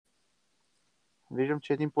Виждам,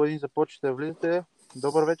 че един по един започвате да влизате.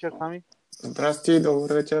 Добър вечер, Сами. Здрасти,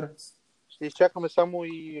 добър вечер. Ще изчакаме само и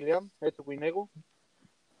Илян. Ето го и него.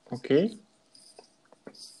 Окей.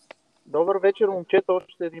 Добър вечер, момчета,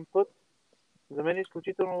 още един път. За мен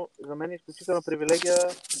е изключителна привилегия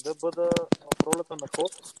да бъда в ролята на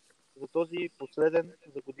хост за този последен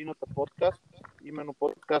за годината подкаст, именно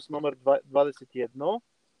подкаст номер 21.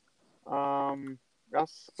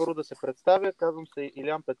 Аз първо да се представя, казвам се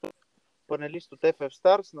Илян Петров, панелист от FF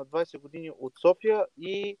Stars, на 20 години от София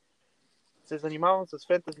и се занимавам с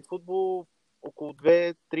фентази футбол около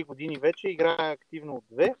 2-3 години вече. Играя активно от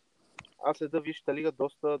 2. Аз следа Висшата лига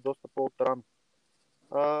доста по-отрано.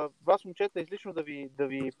 Вас, момчета, излично да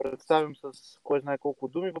ви представим с кой знае колко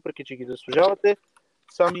думи, въпреки че ги заслужавате.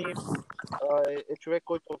 Сами е човек,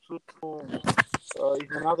 който абсолютно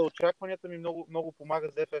изненада очакванията ми, много помага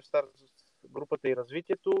за FF Stars с групата и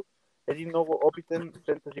развитието. Един много опитен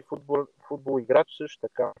фентази футбол играч също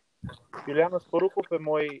така. Юлиан Аспарухов е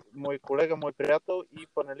мой колега, мой приятел и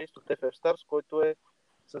панелист от FF Stars, който е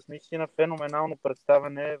с наистина феноменално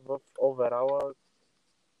представяне в оверала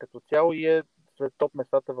като цяло и е сред топ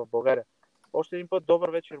местата в България. Още един път добър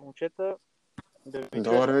вечер, момчета.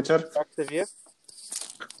 Добър вечер. Как сте вие?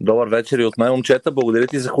 Добър вечер и от мен, момчета. Благодаря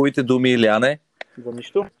ти за хубавите думи, Иляне. За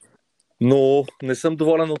нищо. Но не съм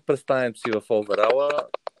доволен от представянето си в оверала.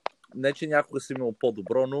 Не, че някога съм имал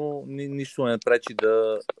по-добро, но нищо не пречи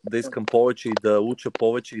да искам повече и да уча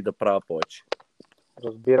повече и да правя повече.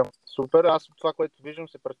 Разбирам. Супер. Аз от това, което виждам,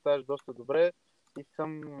 се представяш доста добре и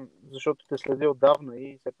защото те следя отдавна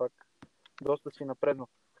и все пак доста си напредно.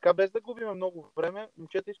 Така, без да губим много време,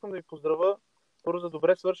 момчета, искам да ви поздравя първо за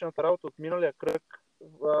добре свършената работа от миналия кръг.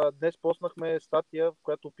 Днес поснахме статия, в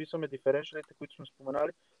която описваме диференциалите, които сме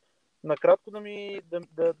споменали. Накратко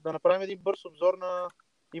да направим един бърз обзор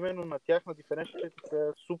именно на тях, на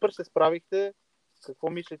диференциалите. Супер се справихте. Какво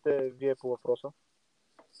мислите вие по въпроса?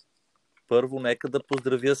 Първо, нека да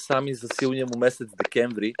поздравя Сами за силния му месец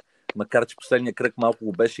декември, макар че последния кръг малко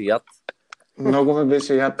го беше яд. Много ме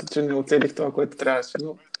беше яд, че не оцелих това, което трябваше.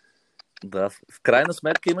 Но... Да, в крайна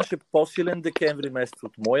сметка имаше по-силен декември месец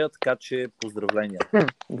от моя, така че поздравления.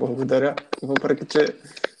 Благодаря. Въпреки, че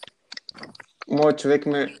моят човек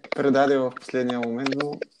ме предаде в последния момент,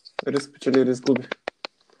 но риск печели, риск губи.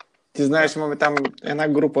 Ти знаеш, имаме там една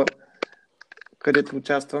група, където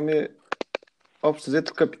участваме. Общо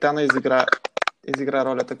взето капитана изигра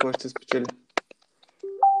ролята, кой ще спечели.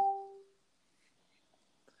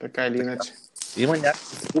 Така или иначе. Има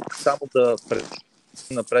някакъв звук, само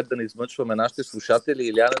напред да не измъчваме нашите слушатели.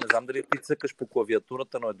 Иляне, не знам дали ти цъкаш по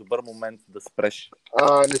клавиатурата, но е добър момент да спреш.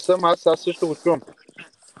 Не съм, аз също го чувам.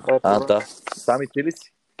 Да. Сами ти ли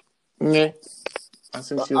си? Не. Аз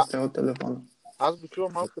съм си оставил телефона. Аз го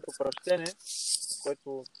чувам малко като пръщене,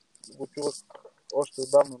 което го чувах още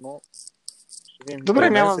отдавна, но ще видим. Добре,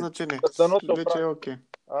 няма значение. Вече е окей.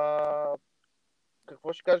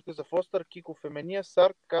 Какво ще кажете за Фостър, Кико, Фемения,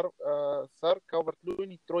 Сар, Калварт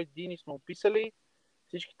Люин и Трой Дини сме описали.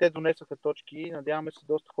 Всички те донесоха точки. Надяваме се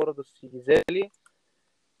доста хора да са си ги взели.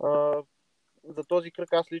 За този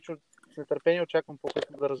кръг аз лично с нетърпение очаквам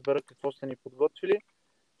по-късно да разбера какво сте ни подготвили.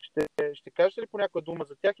 Ще кажете ли по някоя дума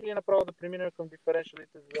за тях или направо да преминем към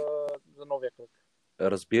диференциалите за новия кръг?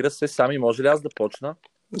 Разбира се, Сами, може ли аз да почна?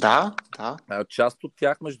 Да. Част от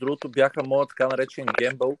тях, между другото, бяха моят така наречен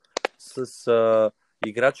гембъл с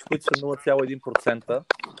играчи, които са 0,1%.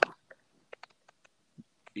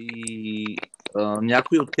 И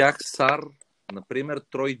някои от тях, Сар, например,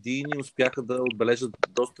 Трой Дини, успяха да отбележат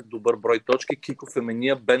доста добър брой точки. Кико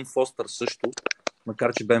Фемения, Бен Фостър също,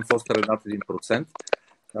 макар че Бен Фостър е над 1%.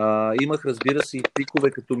 Имах, разбира се, и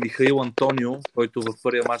пикове като Михаил Антонио, който в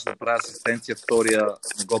първия мач направи асистенция, втория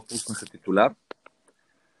не го пуснаха титуляр.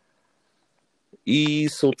 И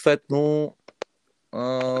съответно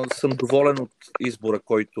съм доволен от избора,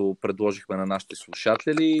 който предложихме на нашите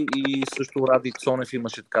слушатели, и също Ради Цонев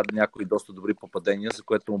имаше така някои доста добри попадения, за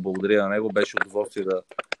което му благодаря на него. Беше удоволствие да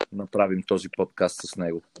направим този подкаст с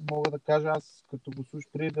него. Мога да кажа, аз като го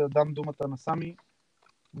слушах, преди да дам думата на Сами,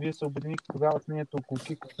 вие се обединихте тогава с мнението около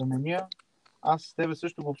Кико Фемения. Аз с тебе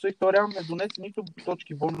също го обсъдих. То реално не донесе нито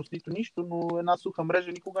точки бонус, нито нищо, но една суха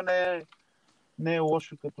мрежа никога не е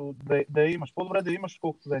лошо като да я имаш. По-добре да я имаш,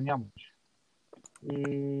 колкото да я нямаш.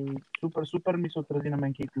 И супер ми се отрази на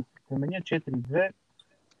мен Кико Фемения. 4-2.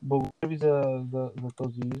 Благодаря ви за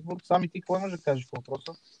този избор. Сами ти какво имаш да кажеш по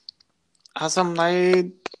въпроса? Аз съм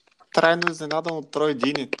най-трайно изненадан от Трой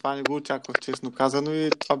Дини. Това не го очаквах, честно казано, и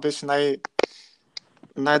това беше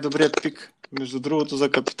най-добрият пик. Между другото,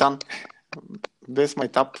 за капитан. Без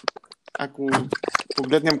майтап. Ако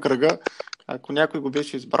погледнем кръга, ако някой го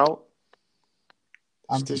беше избрал,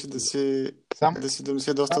 щеше да си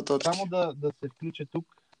донесе доста точки. Само да се включа тук.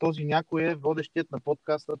 Този някой е водещият на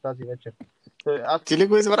подкаста тази вечер. Ти ли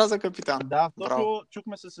го избра за капитан? Да, точно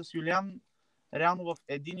чухме се с Юлиан. Реално в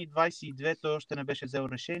 1:22 той още не беше взел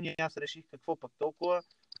решение. Аз реших какво пък толкова.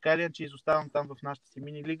 Така ли, че изоставам там в нашата си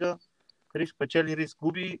мини-лига. Риск печели, риск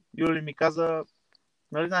губи. Юли ми каза,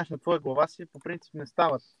 нали знаеш, на твоя глава си по принцип не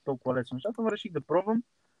стават толкова лесно нещата, но реших да пробвам.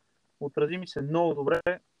 Отрази ми се много добре.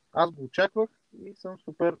 Аз го очаквах и съм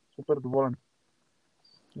супер, супер доволен.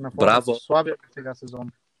 Браво! Слабия сега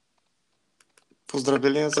сезон.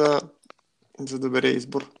 Поздравления за добрия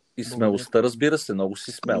избор. И смелостта, разбира се, много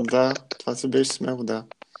си смел. Да, това си беше смело, да.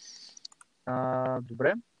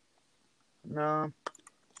 Добре.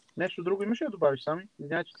 Нещо друго имаш ли да добавиш сами?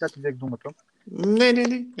 Извинявай, че така ти взех думата. Не,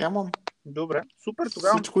 нямам. Добре, супер,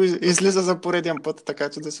 тогава. Всичко излиза за пореден път, така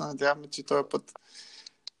че да се надяваме, че този път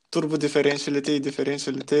турбодиференциалите и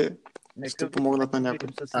диференциалите ще помогнат на някой.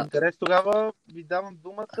 С интерес тогава ви давам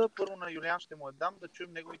думата. Първо на Юлиан ще му я дам, да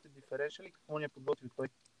чуем неговите диференциали, какво ни е подготвил той.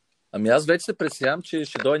 Ами аз вече се пресявам, че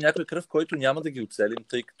ще дойде някой кръв, който няма да ги оцелим,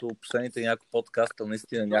 тъй като последните няколко подкаста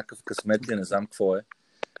наистина някакъв късмет ли, не знам какво е.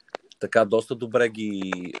 Така доста добре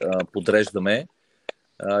ги подреждаме.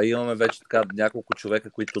 Имаме вече така няколко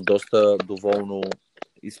човека, които доста доволно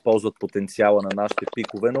използват потенциала на нашите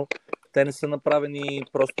пикове, но те не са направени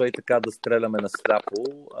просто така да стреляме на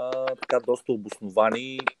сляпо, така доста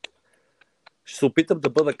обосновани. Ще се опитам да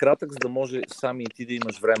бъда кратък, за да може сами и ти да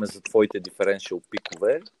имаш време за твоите диференциал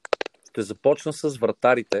пикове. Ще започна с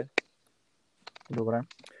вратарите. Добре.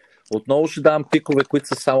 Отново ще давам пикове, които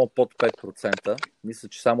са само под 5%. Мисля,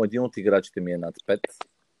 че само един от играчите ми е над 5%.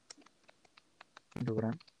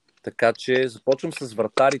 Добре. Така че започвам с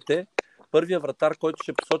вратарите. Първият вратар, който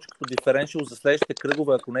ще посочи като диференциал за следващите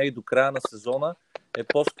кръгове, ако не и до края на сезона, е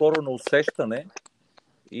по-скоро на усещане.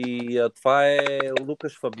 И това е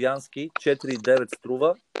Лукаш Фабиански. 4,9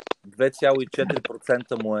 струва.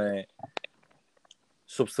 2,4% му е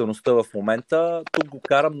собствеността в момента. Тук го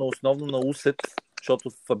карам основно на усет, защото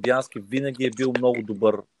Фабиански винаги е бил много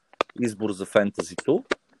добър избор за фентазито.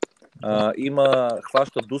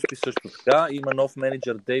 Хваща Дуспи също така. Има нов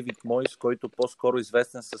менеджер Дейвид Мойс, който по-скоро е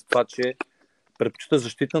известен с това, че предпочита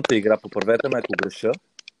защитната игра. Поправете ме, ако греша.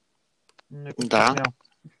 Да.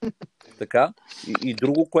 Така. И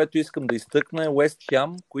друго, което искам да изтъкна е Уест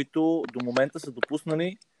Хем, които до момента са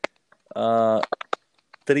допуснали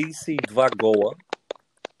 32 гола,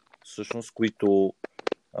 всъщност, които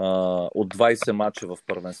от 20 мача в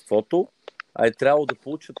първенството, а е трябвало да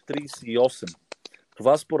получат 38.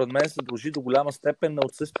 Това според мен се дължи до голяма степен на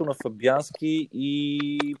отсъствието на Фабиански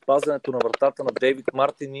и пазенето на вратата на Дейвид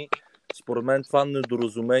Мартини. Според мен това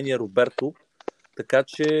недоразумение Роберто. Така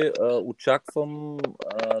че очаквам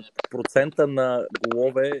процента на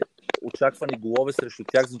голове, очаквани голове срещу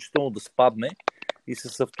тях значително да спадне и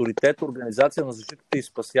с авторитет Организация на защитата и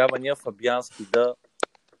спасявания Фабиански да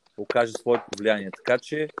окаже своето влияние. Така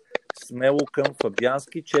че смело към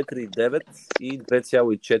Фабиански 4,9 и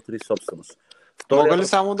 2,4 собственост. Мога ли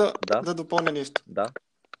само да допълня нещо? Да.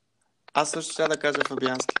 Аз също ще да кажа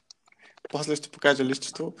Фабиански. После ще покажа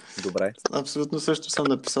листчето. Добре. Абсолютно също съм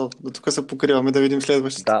написал. До тук се покриваме, да видим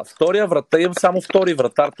следващите. Да, втория вратар, имам само втори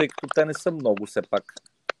вратар, тъй като те не са много все пак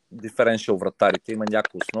диференциал вратарите. Има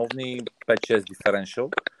някои основни, 5-6 диференциал.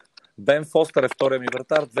 Бен Фостер е втория ми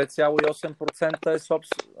вратар, 2,8% е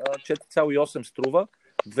 4,8 струва,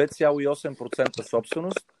 2,8%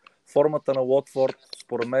 собственост. Формата на Уотфорд,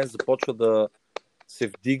 според мен, започва да се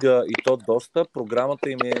вдига и то доста. Програмата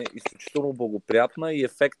им е изключително благоприятна и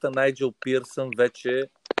ефекта Найджел Пирсън вече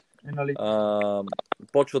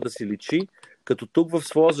почва да си личи. Като тук в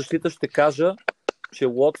своя защита ще кажа, че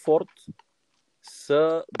Уотфорд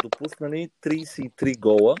са допуснали 33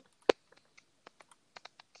 гола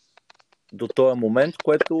до този момент,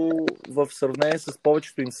 което в сравнение с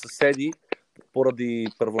повечето им съседи, поради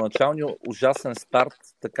първоначалния ужасен старт,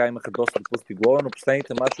 така имаха доста допусти гола, но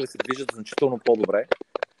последните мачове се движат значително по-добре.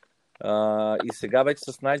 И сега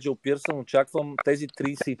вече с Найджел Пирсън очаквам тези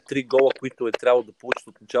 33 гола, които е трябвало да получат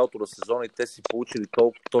от началото на сезона и те си получили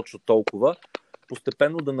точно толкова,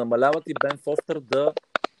 постепенно да намаляват и Бен Фостер да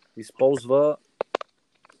използва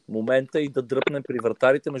момента и да дръпне при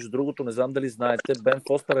вратарите. Между другото, не знам дали знаете, Бен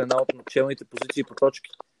Фостер е една от началните позиции по точки.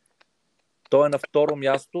 Той е на второ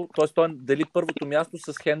място, т.е. той дели първото място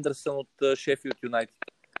с Хендерсън от Шефилд Юнайтед.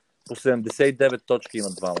 По 79 точки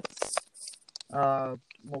имат двамата.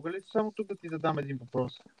 Мога ли само тук да ти задам един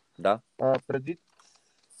въпрос? Да. Преди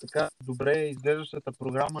така добре изглеждащата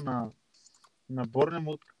програма на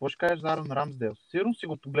Борнемут, какво ще кажеш за Арон Рамсдейл? Сигурно си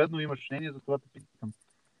го погледнал, имаш мнение, за това те питам.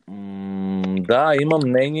 Да, има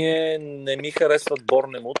мнение. Не ми харесват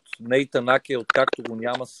Борнемут. Нейтан Аке, откакто го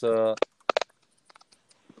няма, са,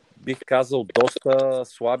 бих казал, доста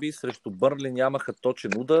слаби. Срещу Бърнли нямаха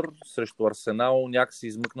точен удар. Срещу Арсенал някакси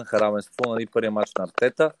измъкнаха равенство, нали, първия мач на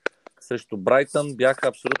Артета. Срещу Брайтън бяха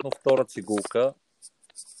абсолютно втора цигулка.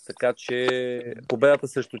 Така че победата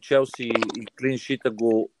срещу Челси и клиншита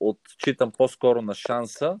го отчитам по-скоро на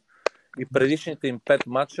шанса. И предишните им 5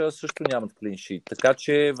 мача също нямат клиншит. Така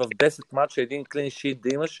че в 10 мача един клиншит да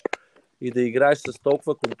имаш и да играеш с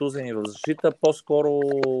толкова контузени в защита, по-скоро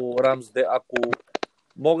Рамсдейл, ако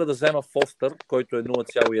мога да взема Фостър, който е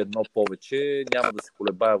 0,1 повече, няма да се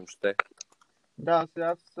колебая въобще. Да,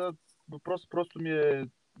 сега въпросът просто ми е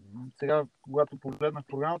сега, когато погледнах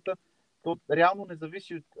програмата, то реално не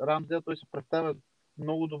зависи от Рамсдейл, той се представя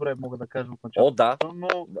много добре, мога да кажа от началото. О, да.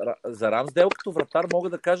 Но За Рамсдейл като вратар мога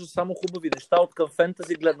да кажа само хубави неща. От към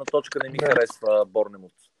фентази гледна точка не ми харесва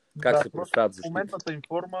Борнемут. Как се представят защита? Моментната им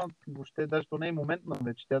форма, въобще даже то не е моментна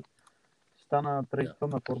вече, тя стана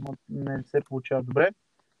традиционна форма, не се получава добре.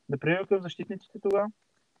 Да преминем към защитниците тогава?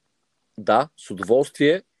 Да, с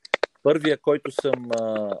удоволствие. Първия, който съм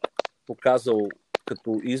показал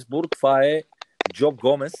като избор, това е Джо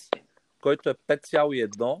Гомес, който е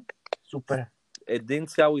 5,1. Супер.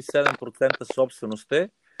 1,7% собственост е.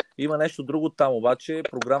 Има нещо друго там, обаче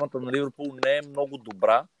програмата на Ливърпул не е много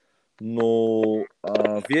добра, но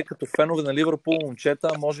вие като фенове на Ливърпул, момчета,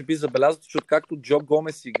 може би забелязвате, че откакто Джо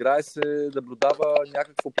Гомес играе, се наблюдава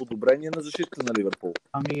някакво подобрение на защита на Ливърпул.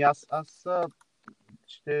 Ами аз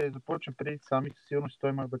ще започна преди сами, сигурно ще той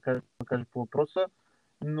има да каже по въпроса,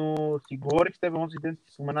 но си говорих с теб онзи ден,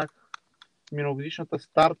 си споменах миналогодишната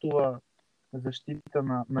стартова защита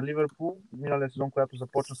на Ливърпул, миналия сезон, която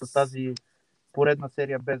започна с тази поредна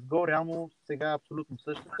серия без гол. Реално сега е абсолютно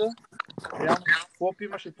същата. Реално Клоп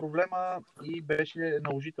имаше проблема и беше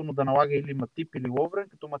наложително да налага или Матип, или Ловрен.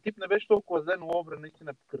 Като Матип не беше толкова зле, но Ловрен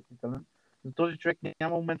наистина е пократителен. За този човек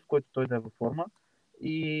няма момент, в който той да е във форма.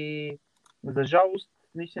 И за жалост,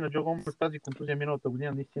 наистина Джо Гомес тази контузия миналата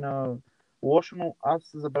година наистина лошо, но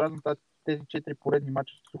аз забелязвам тези 4 поредни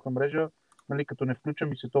мача с суха мрежа, нали, като не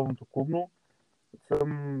включвам и световното клубно,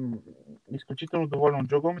 съм изключително доволен от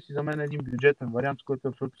Джо Гомес и за мен е един бюджетен вариант, с който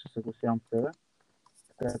абсолютно се съгласявам с тебе.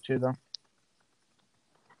 Така че да.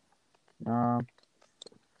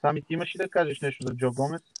 Сами ти имаш ли да кажеш нещо за Джо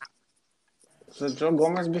Гомес? За Джо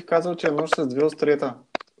Гомес бих казал, че е нож с две острията.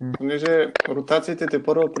 Понеже ротациите те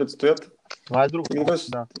първо предстоят. Това е друго.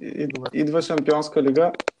 Идва Шампионска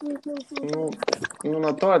лига, но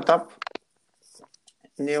на този етап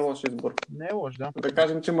не е лош избор. Не е лош, да. Да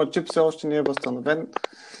кажем, че Матип все още не е възстановен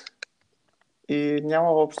и няма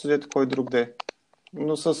общо взето кой друг да е.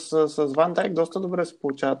 Но с Ван Дайк доста добре се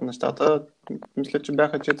получават нещата. Мисля, че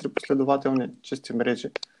бяха 4 последователни чисти мрежи,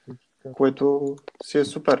 което си е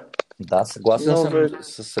супер. Да, съгласен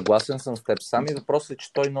съм с теб. Сами въпросът е,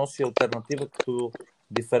 че той носи алтернатива като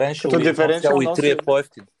диференшъл и 1,3 е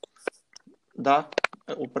по-ефтин. Да,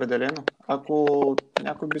 определено. Ако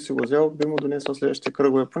някой би си го взел, би му донесъл следващите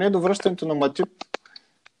кръгове. Поне до връщането на Матип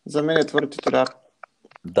за мен е твърд титуляр.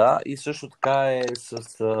 Да, и също така е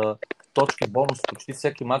с точки бонус. Почти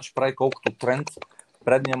всеки матч прави колкото Трент.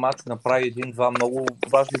 Предния матч направи един-два много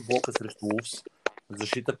важни блока срещу Улфс.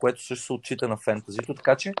 Защита, което също се отчита на фентазито.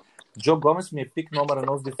 Така че Джо Гомес ми е пик номер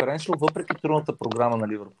 1 с диференшъл, въпреки трудната програма на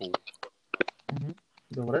Ливърпул.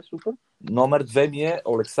 Добре, супер. Номер 2 ми е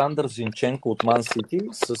Александър Зинченко от Ман Сити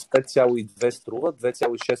с 5,2 струва,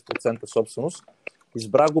 2,6% собственост.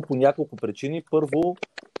 Избрах го по няколко причини. Първо,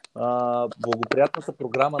 благоприятната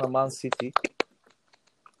програма на Ман Сити,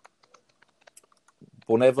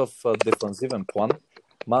 поне в дефанзивен план.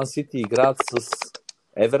 Ман Сити играят с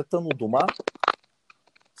Евертън у дома,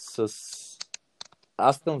 с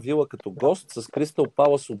Астън Вила като гост, с Кристал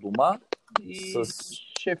Палас у дома, и с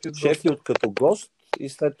Шефилд като гост и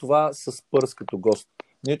след това с Пърс като гост.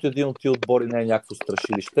 Нито един от тия отбори не е някакво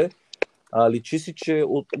страшилище. Личи си, че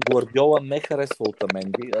от Гвардиола не харесва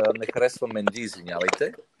не харесва Менди,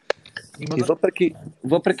 извинявайте. И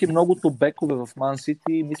въпреки многото бекове в Ман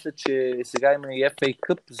Сити, мисля, че сега има и FA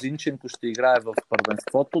Cup, Зинченко ще играе в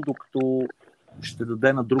първенството, докато ще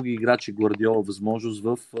даде на други играчи Гвардиола възможност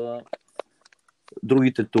в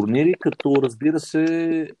другите турнири, като разбира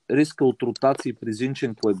се риска от ротации при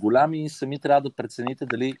Зинченко е голям и сами трябва да прецените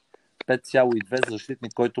дали 5,2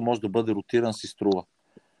 защитник, който може да бъде ротиран, си струва.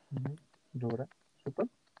 Добре, супер.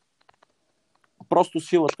 Просто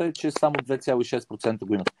силата е, че само 2,6%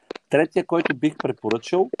 го имат. Третия, който бих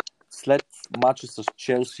препоръчал след матча с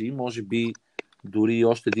Челси, може би дори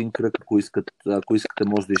още един кръг, ако искате,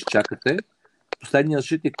 може да изчакате. Последният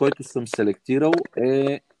защитник, който съм селектирал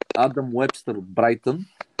е Адам Уебстър от Брайтън,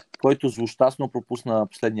 който злощастно пропусна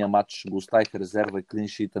последния матч, го оставиха резерва и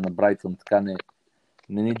клиншиите на Брайтън, така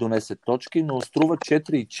не ни донесе точки, но струва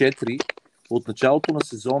 4,4. От началото на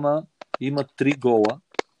сезона има 3 гола.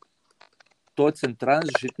 Той е централен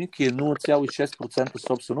защитник и е 0,6%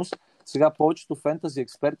 собственост. Сега повечето фентази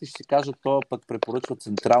експерти ще си кажат, той пък препоръчва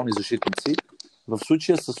централни защитници. В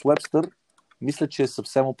случая с Уебстър, мисля, че е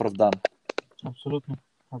съвсем оправдан. Абсолютно.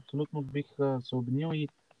 Абсолютно бих се обединил и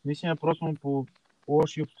наистина просто по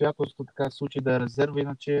лоши обстоятелства така в случай да е резерва,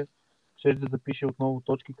 иначе ще да запише отново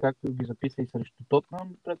точки, както ги записа и срещу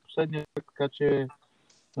Тотнам пред последния, така че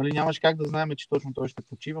нали, нямаш как да знаем, че точно той ще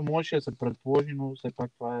почива. Може да се предположи, но все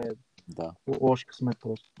пак това е лош късмет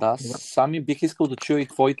просто. Да, сами бих искал да чуя и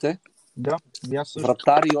твоите. Да, и аз също.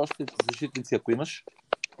 Вратари и още защитници, ако имаш.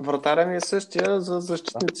 Вратаря ми е същия, за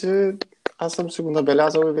защитници аз съм си го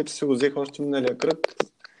набелязал и вече си го взех още миналия кръг.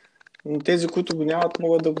 Но тези, които го нямат,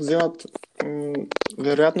 могат да го вземат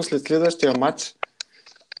вероятно след следващия матч.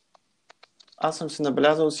 Аз съм си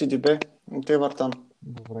набелязал CDB от Евертън.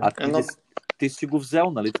 Ти си го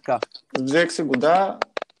взел, нали така? Взех си го, да.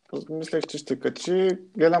 Мислех, че ще качи.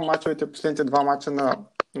 Гледам мачовете, последните 2 мача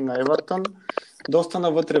на Евертън. Доста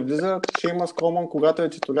навътре влиза. Шеймас Колман, когато е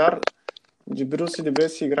титуляр, Джибрил CDB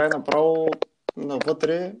си играе направо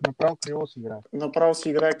навътре. Направо крило си играе. Направо си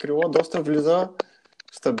играе крило. Доста влиза.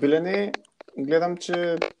 Стабилен е. Гледам,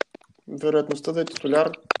 че вероятността да е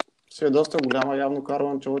титуляр си е доста голяма. Явно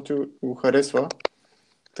Карло Анчелоти го харесва.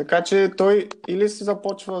 Така че той или се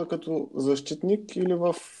започва като защитник, или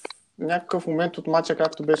в някакъв момент от матча,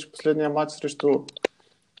 както беше последния матч срещу,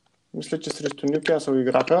 мисля, че срещу Нюкасъл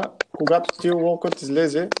играха, когато Тил Уолкът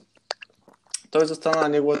излезе, той застана на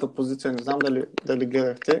неговата позиция. Не знам дали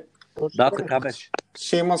гледахте. Да, така беше.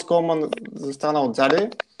 Шеймас Колман застана отзади.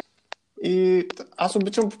 И аз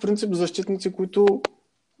обичам по принцип защитници, които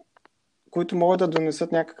могат да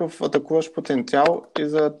донесат някакъв атакуващ потенциал, и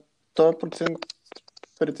за този процент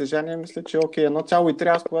притежание мисля, че окей.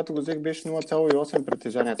 1,3, аз когато го взех беше 0,8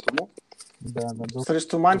 притежанието му. Да.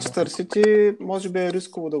 Срещу Манчестър Сити може би е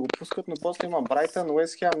рисково да го пускат, но после има Брайтън,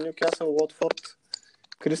 Уест Хем, Нюкасъл, Уотфорд,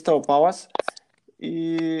 Кристал Палас.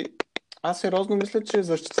 И аз сериозно мисля, че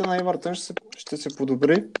защита на Евертън ще се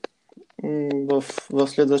подобри в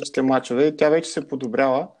следващите мачове. Тя вече се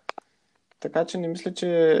подобрява. Така че не мисля,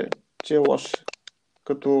 че е лош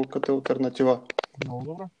като алтернатива. Много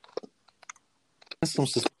добре. Съм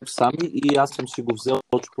с теб сами и аз съм си го взел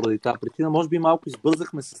точно поради тази причина. Може би малко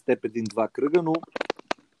избързахме с теб 1-2 кръга, но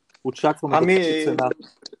очакваме да качи цена.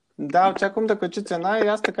 Да, очаквам да качи цена и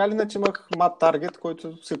аз така ли иначе имах мат таргет,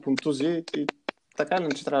 който се контузи и така ли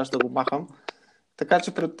иначе трябваше да го махам. Така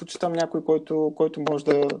че предпочитам някой, който може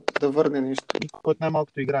да върне нещо. И който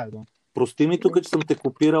най-малкото играе, да. Прости ми тук, че съм те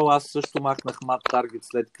копирал, аз също махнах мат таргет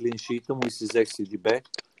след клиншита му и си взех CDB.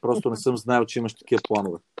 Просто не съм знаел, че имаш такива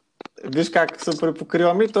планове. Виж как се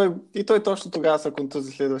препокриваме и той точно тогава се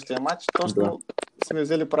контузи следващия матч. Точно сме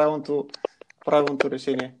взели правилното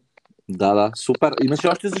решение. Да, супер. Имаш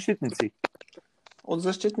още защитници? От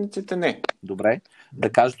защитниците не. Добре.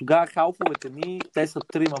 Да кажа тогава халфовете ми, те са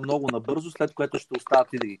 3 много набързо, след което ще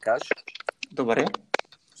остават и да ги кажеш. Добре.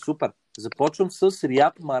 Супер. Започвам с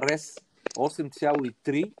Риад Марес.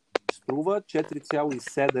 8,3 струва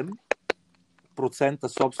 4,7%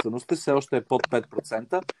 собственост. Все още е под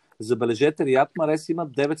 5%. Забележете, Риад Марес има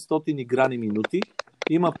 900 играни минути,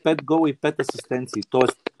 има 5 гола и 5 асистенции.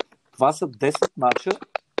 Тоест, това са 10 мача,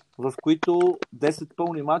 в които 10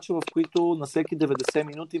 пълни мача, в които на всеки 90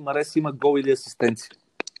 минути Марес има гол или асистенция.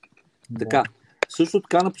 Така. Също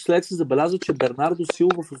така напоследък се забелязва, че Бернардо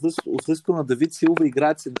Силва в отсъствието на Давид Силва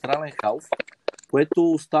играе централен халф,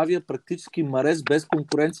 което оставя практически Марес без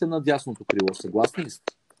конкуренция на дясното крило. Съгласни ли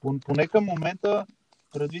сте? Поне към момента,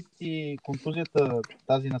 предвид и контузията,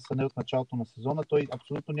 тази на Сане от началото на сезона, той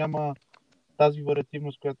абсолютно няма тази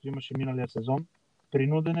вариативност, която имаше миналия сезон.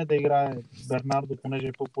 Принуден е да играе Бернардо, понеже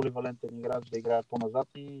е по-поливалентен играч, да играе по-назад,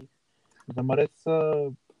 и за Марес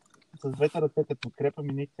с двете ръце те подкрепям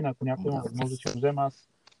и наистина, ако някой има възможност да го взема, аз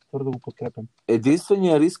твърдо го подкрепям.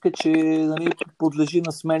 Единственият риск е, че подлежи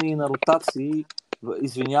на смени и на ротации.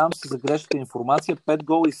 Извинявам се за грешната информация. 5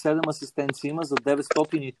 гола и 7 асистенции има за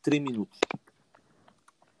 903 минути.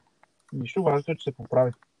 Нищо важно, че се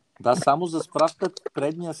поправи. Да, само за справка,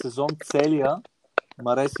 предния сезон целия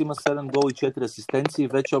Марес има 7 гола и 4 асистенции.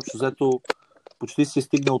 Вече общо взето почти се е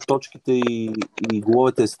стигнал от точките и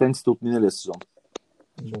головете асистенциите от миналия сезон.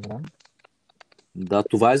 Добре. Да,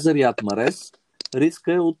 това е за Риад Марес.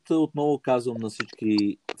 Риска е отново казвам на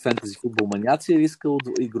всички фентези футбол маняци, риска от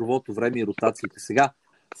игровото време и ротациите. Сега,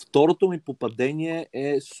 второто ми попадение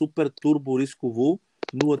е супер турбо рисково.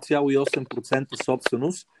 0,8%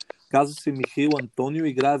 собственост. Казва се Михаил Антонио,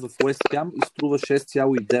 играе в Уест Хем и струва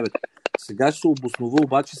 6,9. Сега ще се обоснова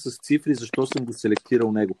обаче с цифри, защо съм го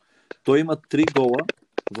селектирал него. Той има 3 гола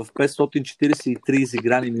в 543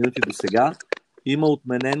 изиграни минути до сега. Има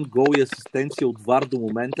отменен гол и асистенция от ВАР до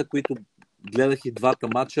момента, които гледах и двата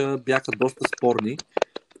матча, бяха доста спорни.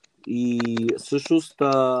 И всъщност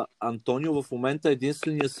Антонио в момента е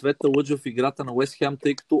единствения светъл лъч в играта на Уест Хем,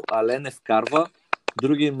 тъй като Але не вкарва.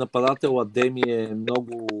 Другият им нападател Адеми е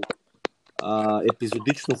много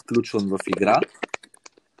епизодично включван в игра.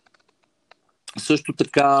 Също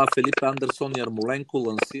така Фелипе Андерсон и Ярмоленко,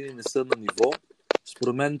 Лансини не са на ниво.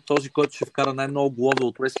 Според мен този, който ще вкара най-много голове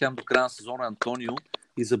от Уест Хем до края на сезона е Антонио.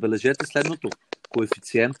 И забележете следното.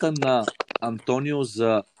 Коефициента на Антонио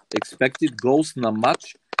за expected goals на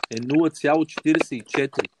матч е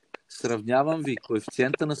 0,44. Сравнявам ви,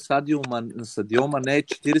 коефициента на Садио Мане е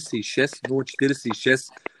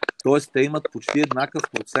 0,46. Т.е. те имат почти еднакъв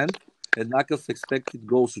процент, еднакъв expected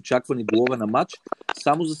goals, очаквани голове на матч.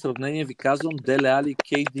 Само за сравнение ви казвам, Деле Али и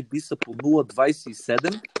KDB са по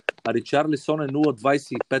 0,27, а Ричарлисон е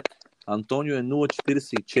 0,25. Антонио е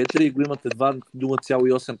 0,44 и го имат едва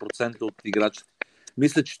 0,8% от играчите.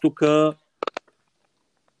 Мисля, че тук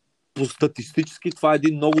по статистически това е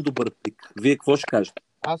един много добър пик. Вие какво ще кажете?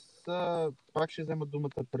 Аз пак ще взема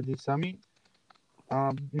думата преди Сами.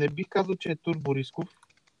 Не бих казал, че е турборисков.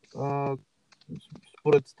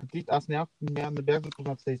 Според статистики, аз не бях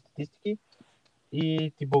запознат с тези статистики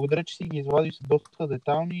и ти благодаря, че си ги извадиш доста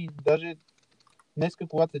детайлни. Даже днеска,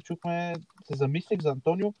 когато се чухме, се замислих за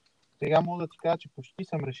Антонио. Сега мога да ти кажа, че почти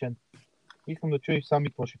съм решен. Искам да чуя и Сами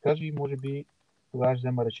какво ще каже и може би тогава ще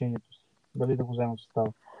взема решението си. Дали да го взема в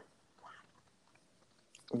състава.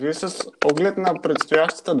 Вие с оглед на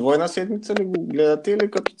предстоящата двойна седмица ли го гледате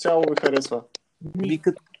или като цяло ви харесва?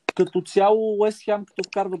 Като цяло Уест Хем, като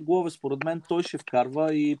вкарват голове, според мен той ще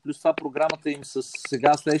вкарва и плюс това програмата им с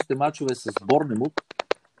сега следващите мачове с Борнемут,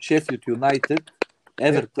 Шеффилд Юнайтед,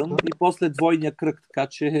 Евертън и после двойния кръг, така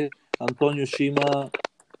че Антонио ще има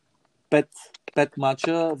 5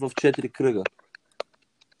 мача в 4 кръга.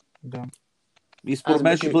 Да. И според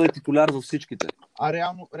мен ще бъде титуляр във всичките. А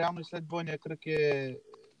реално и след двойния кръг е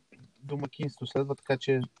домакинство следва, така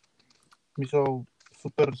че мисъл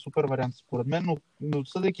супер вариант според мен, но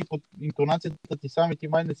съдейки под интонацията ти сами, ти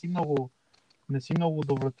май не си много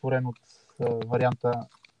удовлетворен от варианта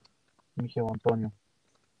Михаил Антонио.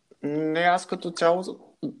 Не, аз като цяло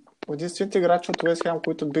единствените играчи от Уест Хем,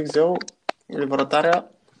 които бих взел или вратаря,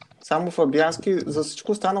 само Фабиански. За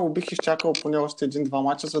всичко останало бих изчакал поне още 1-2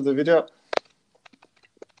 мача, за да видя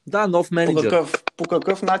нов менеджер. По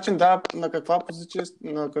какъв начин, на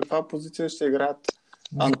каква позиция ще играят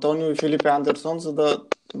Антонио и Филипе Андерсон, за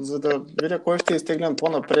да видя кой ще е изтеглен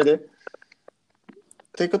по-напред.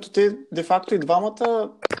 Тъй като те де-факто и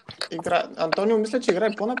двамата Антонио мисля, че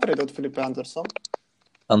играе по-напред от Филипе Андерсон.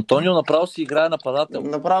 Антонио направо си играе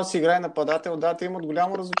нападател. Да, те имат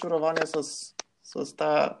голямо разочарование с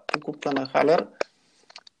тази покупка на Халер.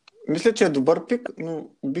 Мисля, че е добър пик, но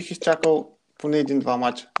бих изчакал поне 1-2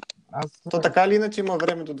 мача. То така или иначе има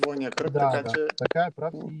време до двойния кръг, така е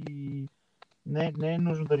прав и не е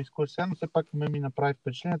нужно да рискуваш сега, но все пак ми направи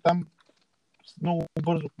впечатление. Там много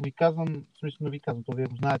бързо ви казвам, в смисъл ви казвам, то вие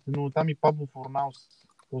го знаете, но там и Пабло Форнаус,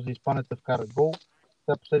 този испанеца вкара гол.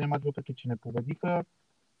 Сега последния мач, въпреки че не победиха.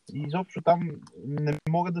 И изобщо там не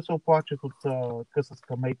могат да се оплачат от къса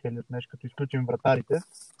скамейка или от нещо, като изключим вратарите.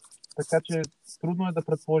 Така че трудно е да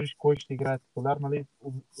предположиш кой ще играе титуляр. Нали?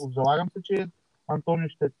 Залагам се, че Антонио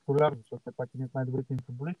ще е титуляр, защото все пак е един от най-добрите им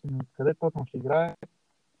футболисти, но къде точно ще играе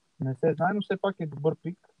не се знае, но все пак е добър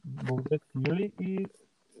пик. Благодаря ти, Юли. И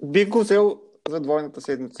бих го взел за двойната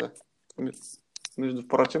седмица. Между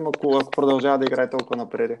прочим, ако продължава да играе толкова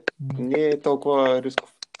напред. Не е толкова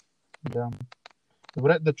рисков. Да.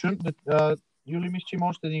 Добре, да чуем. Юли, мисля, че има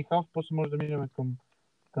още един халф, после може да минем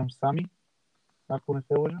към Сами, ако не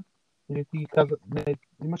се лъжа. Или ти ги каза... Не,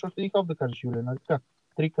 имаш още един халф да кажеш, Юли, нали така?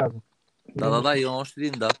 3 каза. Да, имам още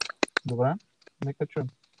един, да. Добре, нека чуем.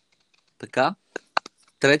 Така.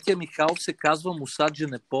 Третия ми халф се казва Муса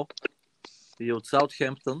Дженепо и е от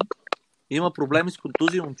Саутхемптън. Има проблеми с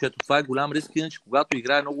контузия, момчето. Това е голям риск, иначе когато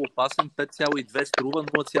играе е много опасен, 5,2 струва,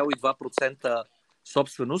 0,2%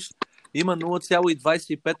 собственост. Има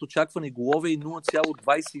 0,25 очаквани голове и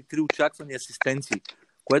 0,23 очаквани асистенции,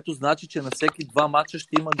 което значи, че на всеки 2 мача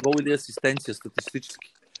ще има гол или асистенция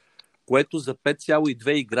статистически, което за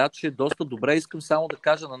 5,2 играч е доста добре. Искам само да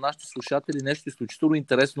кажа на нашите слушатели нещо изключително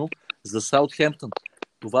интересно за Саутхемптън.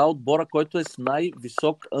 Това е отбора, който е с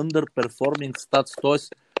най-висок underperforming stats, т.е.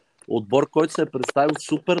 Отбор, който се е представил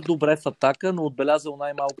супер добре в атака, но отбелязал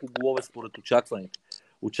най-малко голове според очакваните.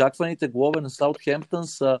 Очакваните голове на Саутхемптън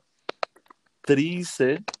са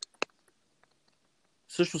 30.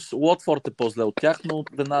 Също Уотфорд е по-зле от тях, но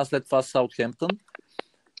веднага след това Саутхемптън.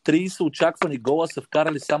 30 очаквани гола са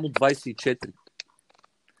вкарали само 24.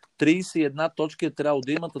 31 точки е трябвало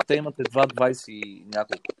да имат, а те имат едва 20 и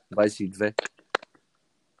няколко, 22.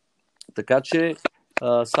 Така че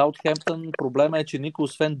Саутхемптън проблема е, че никой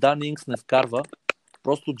освен Дан Инкс не вкарва.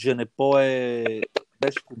 Просто Дженепо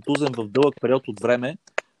беше контузен в дълъг период от време.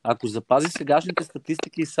 Ако запази сегашните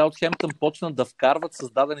статистики и Саутхемптън почнат да вкарват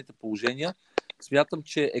създадените положения, смятам,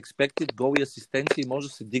 че expected goal и асистенции може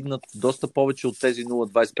да се дигнат доста повече от тези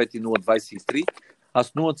 0,25 и 0,23, а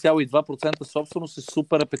с 0,2% собственост е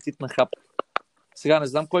супер апетитна хап. Сега не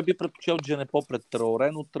знам кой би предпочел Дженепо пред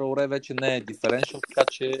Траоре, но Траоре вече не е диференшъл, така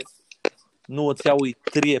че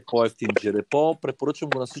 0,3 е по-ефтин Дженепо. Препоръчвам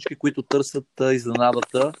го на всички, които търсят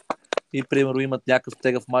изненадата и примерно имат някакъв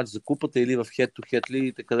тегъв матч за купата или в head-to-head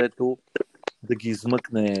лигите, където да ги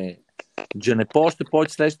измъкне Дженепо. Още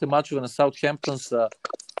повече следващите мачове на Саутхемптън са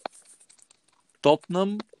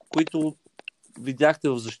Тотнъм, които видяхте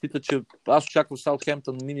в защита, че аз очаквам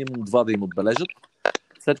Саутхемптън минимум 2 да им отбележат,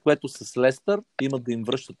 след което с Лестър имат да им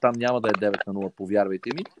връщат, там няма да е 9-0, повярвайте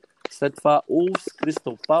ми. След това Улфс,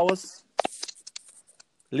 Кристал Палас,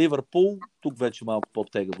 Ливърпул, тук вече малко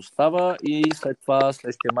по-тегаво става и след това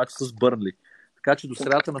следващия матч с Бърнли. Така че до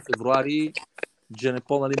средата на февруари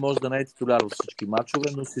Дженепо, нали, може да не е титуляр във всички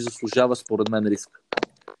матчове, но си заслужава според мен риск.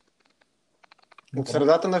 От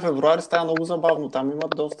средата на февруари става много забавно. Там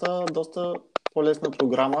имат доста по-лесна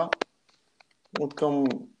програма от към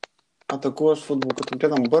атакуващ футбол. Като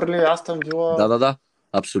гледам Бърли, Астън Вила, Да,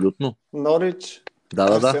 абсолютно. Норич, Да.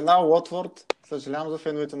 Арсенал, Уотфорд. Съжалявам за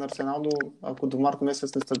феновете на Арсенал, ако до март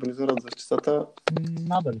месец не стабилизират защитата.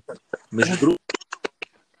 Надали. Между другото,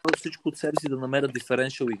 всичко от себе си да намерят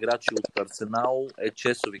диференшъл играчи от Арсенал е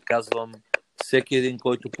често ви казвам, всеки един,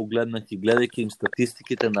 който погледнах и гледайки им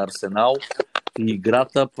статистиките на Арсенал и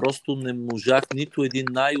играта, просто не можах нито един.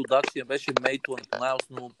 Най-удачният беше Мейтон Найлс,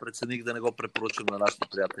 но прецених да не го препоръчам на нашите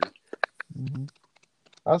приятели.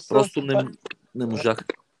 Аз Просто не можах.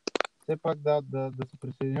 Все пак да се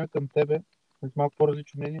присъединя към тебе с малко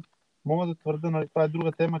по-различно мнение. Мога да твърда, нали, това е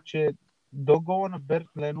друга тема, че до гола на Берт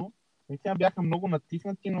Лено наистина бяха много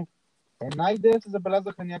натиснати, но една идея се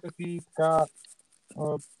забелязаха някакви така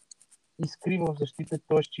искри в защита,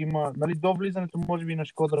 т.е. че има, нали, до влизането може би на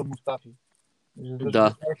Шкодра Мустафи.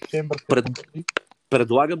 Да.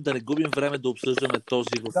 Предлагам да не губим време да обсъждаме този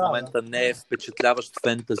в момента не е впечатляващ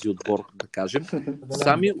фентази отбор, да кажем.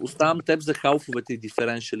 Сами оставам теб за халфовете и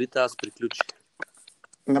диференшалите, аз приключих.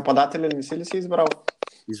 Нападатели не си ли си избрал?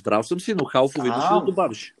 Избрал съм си, но халфове имаш ли да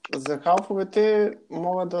добавиш? За халфовете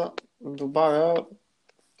мога да добавя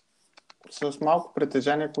с малко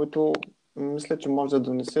притежание, които мисля, че може да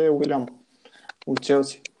донесе Уилям от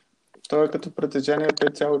Челси. Той е като притежание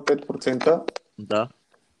 5,5%. Да.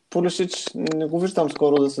 Пулишич не го виждам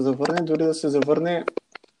скоро да се завърне, дори да се завърне.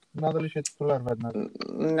 Надали ще е титуляр веднага.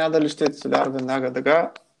 Надали ще е титуляр веднага.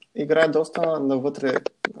 Така, играе доста навътре,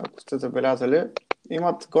 ако сте забелязали.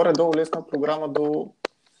 Имат горе-долу лесна програма до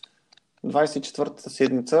 24-та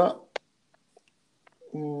седмица.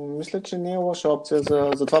 Мисля, че не е лоша опция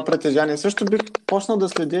за това притежание. Също бих почнал да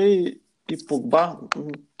следя и Погба.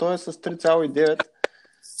 Той е с 3,9,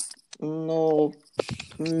 но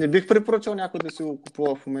не бих препоръчал някой да си го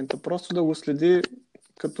купува в момента. Просто да го следи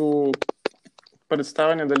като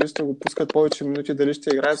представяне дали ще го пускат повече минути, дали ще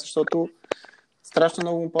играе, защото страшно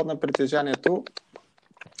много му падна притежанието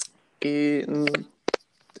и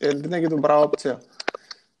е винаги добра опция.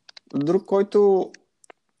 Друг, който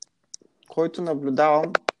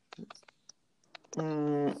наблюдавам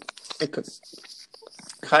е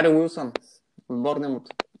Хари Уилсън от Борнемут.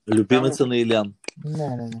 Любимеца на Илян.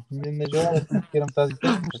 Не желая да коментирам тази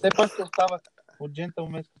тема. Все пак ще остава от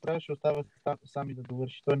джентълменска право, ще остава сами да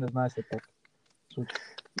довърши. Той не знае се пак.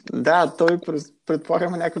 Да, той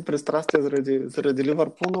предполагаме някакви пристрастия заради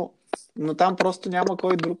Ливърпул, но там просто няма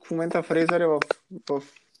кой друг в момента. Фрейзър е в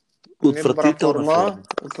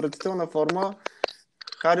отвратителна форма.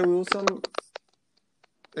 Хари Уилсън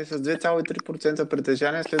е с 2,3%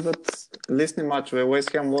 притежание. Следват лесни мачове. Уест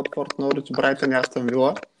Хем, Уотфорд, Норич, Брайтън и Астън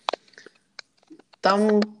Вила.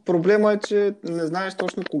 Там проблема е, че не знаеш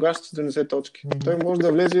точно кога ще донесе точки. Той може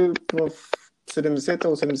да влезе в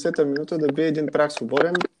 70-80 минута, да бие един прак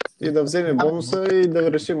свободен и да вземе бонуса и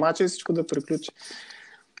да реши мача и всичко да приключи.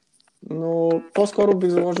 Но по-скоро бих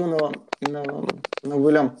заложил на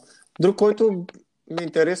Уилям. Друг, който ми е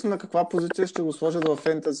интересно на каква позиция ще го сложат в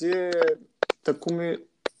фентази е Такуми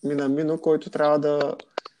Минамино, който трябва да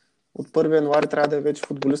от 1 януари трябва да е вече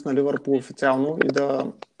футболист на Ливърпул официално и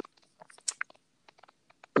да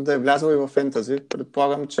е влязъл и в фентази.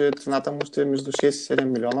 Предполагам, че цената му ще е между 6 и 7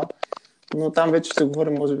 милиона, но там вече ще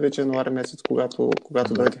говорим, може би вече януари месец, когато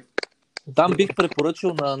дойде. Там бих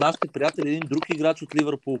препоръчал на нашите приятели един друг играч от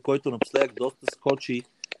Ливърпул, който напоследък доста скочи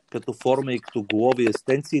като форма и като голови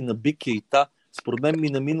естенции на Биг Кейта. Според мен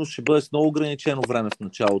Минамино ще бъде с много ограничено време в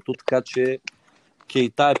началото, така че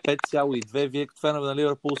Кейта е 5,2. Вие като фенове на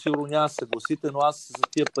Ливърпул сигурно няма да се съгласите, но аз за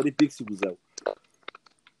тия пари бих си го взел.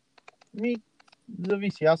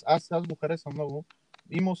 Зависи. Аз го харесвам много.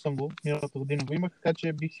 Имал съм го, миналата година го имах, така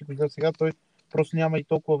че бих си го взел сега. Той просто няма и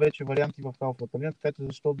толкова вече варианти в Алфата Лига, така че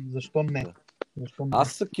защо не?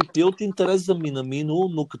 Аз съм кипил от интерес за Минамино,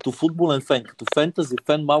 но като футболен фен, като фентази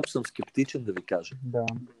фен, малко съм скептичен, да ви кажа. Да,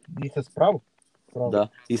 и с право. Да.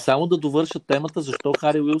 И само да довърша темата, защо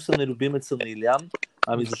Хари Уилсън е любимеца на Илиан.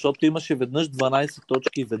 Ами защото имаше веднъж 12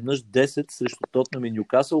 точки и веднъж 10 срещу Тотнъм и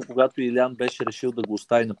Нюкасъл, когато Илиан беше решил да го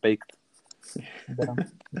остави на пейката. Да.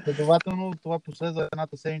 Следователно това последва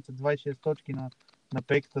едната седмица 26 точки на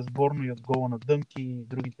пейката сборно и от гола на Дънки и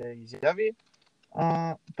другите изяви.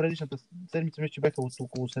 Предишната седмица мисля, че бяха от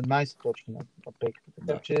около 18 точки на пейката.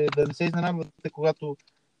 Така че да не се изненадвате, когато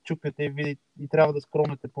чукнете и видите и трябва да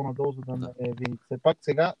скромнете по-надолу, за да не видите. Все пак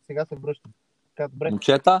сега се връщам. Така, добре.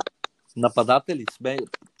 Момчета, нападатели сме,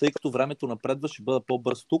 тъй като времето напредва, ще бъда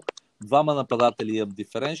по-бърз тук. 2 нападатели имам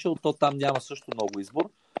диференшъл, то там няма също много избор.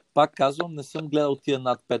 Пак казвам, не съм гледал тия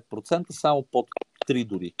над 5%, само под 3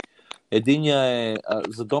 дори. Единия е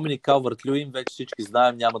за Доминик Калвърт-Люин, вече всички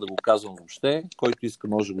знаем, няма да го казвам въобще, който иска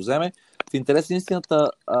може да го вземе. В интерес на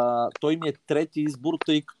истината, той ми е трети избор,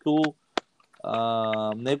 тъй като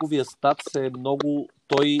неговия статс е много,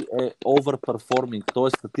 той е overperforming, т.е.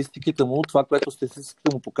 статистиките му, това, което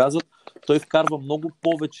статистиките му показват, той вкарва много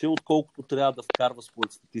повече, отколкото трябва да вкарва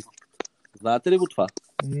според статистиката. Знаете ли го това?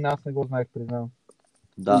 Аз не го знаех, признавам.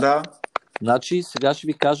 Да. Значи, сега ще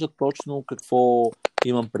ви кажа точно какво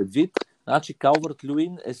имам предвид. Значи,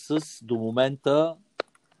 Калвърт-Люин е с до момента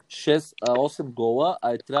 8 гола,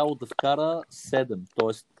 а е трябвало да вкара 7.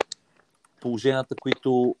 Тоест, положенията,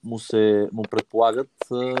 които му предполагат,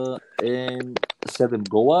 е 7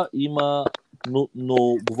 гола.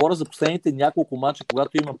 Но говоря за последните няколко мача,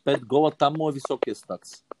 когато има 5 гола, там му е високия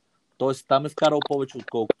статс. Тоест, там е вкарал повече,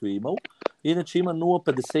 отколкото е имал. Иначе има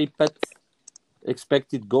 0,55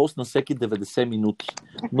 expected goals на всеки 90 минути.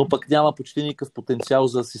 Но пък няма почти никакъв потенциал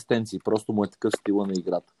за асистенции. Просто му е такъв стила на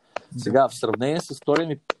играта. Сега, в сравнение с втория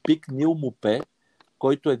ми пик Нил Мопе,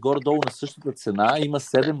 който е горе-долу на същата цена, има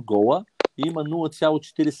 7 гола и има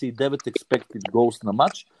 0,49 expected goals на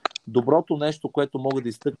матч. Доброто нещо, което мога да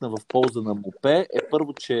изтъкна в полза на Мопе е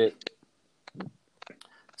първо, че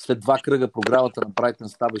след 2 кръга програмата на Брайтън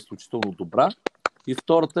става изключително добра. И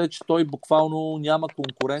втората е, че той буквално няма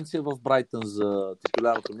конкуренция в Брайтън за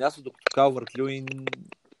титулярното място, докато Калвърт-Люин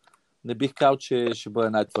не бих казал, че ще бъде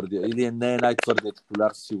най-твърдия. Или не е най-твърдия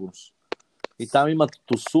титуляр със сигурност. И там имат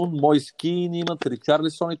Тосун, Мойс Кин, имат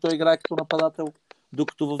Ричарлисон и той играе като нападател.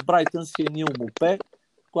 Докато в Брайтън си е Нил Мопе,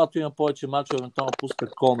 когато има повече мачове, евентуално пуска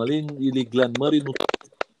Коналин или Глен Мъри, но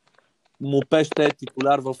Мопе ще е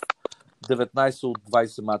титуляр в 19 от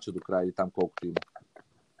 20 мача до края или там колкото има.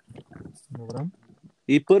 Добре.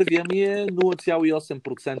 И първия ми е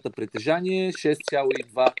 0,8% притежание,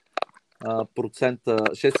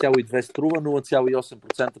 6,2 струва,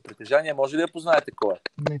 0,8% притежание. Може ли да познаете кой е?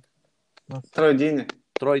 Не. Трой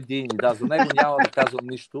Дини, да, за него няма да казвам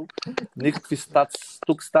нищо. Никакви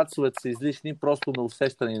тук статсовете са излишни, просто на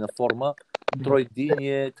усещане и на форма. Трой Дини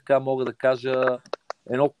е, така мога да кажа,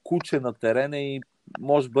 едно куче на терена и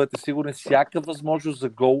може да бъдете сигурни, всяка възможност за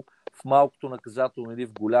гол в малкото наказателно или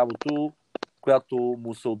в голямото, която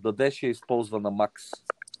му се отдаде, ще използва на макс.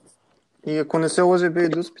 И ако не се лъже, бие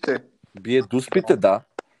дуспите. Бие дуспите, да.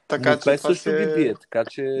 Така че също ги бие,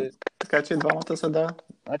 така че двамата са, да.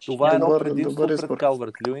 Това е едно предимство пред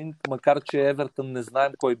Калвърт-Люин, макар че Евертън не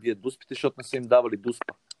знаем кой бие дуспите, защото не са им давали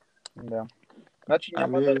дуспа. Да. Значи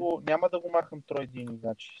няма да го махам Трой Дини,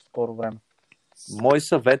 значи, скоро време. Мой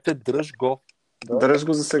съвет е дръж го. Дръж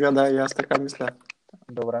го за сега, да, и аз така мисля.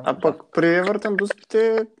 Добре. А пък при Евертън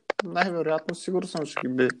дуспите най-вероятно сигурно съм ще ги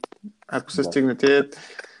бие. Ако се стигне. Те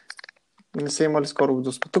не са имали скоро в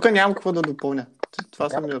дуспа. Тук нямам какво да допълня. Това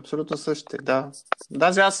са ми абсолютно същите. Да.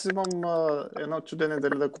 Даже аз имам едно чудене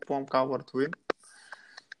дали да купувам Калвърт-Люин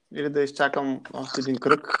или да изчакам още един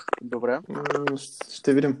кръг. Добре.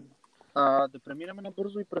 Ще видим. Да преминем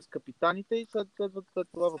набързо и през капитаните и следват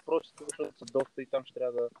това въпросите, защото са доста и там ще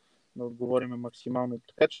трябва да отговорим максимално.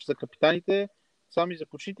 Така че за капитаните сами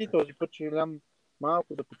започните и този път, че Илян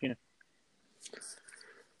Малко да почине.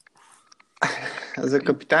 За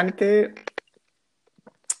капитаните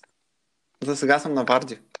за сега съм на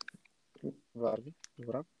Варди. Варди,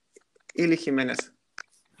 добра. Или Хименес,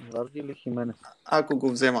 Варди или Хименес. ако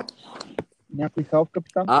го вземат. Някой халф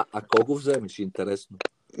капитан? Ако го вземеш, интересно.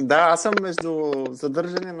 Да, аз съм между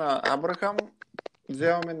задържане на Абрахам,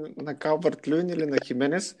 вземаме на Калбърт Люин или на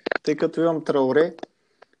Хименес, тъй като имам Трауре.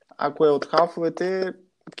 Ако е от халфовете,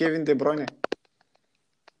 Кевин Де Бройне.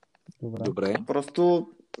 Добре.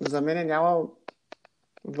 Просто за мен няма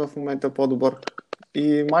в момента по-добър.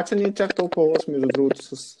 И матчът ни е чак толкова лош, между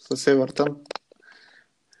другото, с Евертън.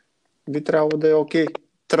 Би трябвало да е окей.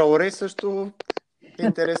 Трауре също е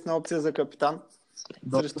интересна опция за капитан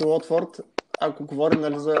срещу Уотфорд, ако говорим,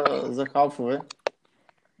 нали, за халфове.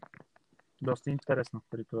 Доста интересно,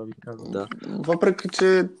 преди това ви казвам. Да. Въпреки,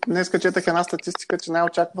 че днес четах една статистика, че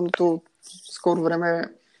най-очакваното в скоро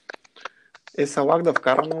време е Салах да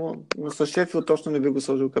вкара, но с Шефилд точно не би го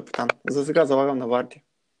сложил капитан. За сега залагам на Варди.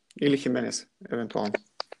 Или Хименес, евентуално.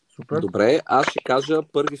 Супер. Добре, аз ще кажа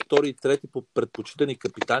първи, втори и трети по предпочитани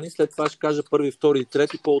капитани, след това ще кажа първи, втори и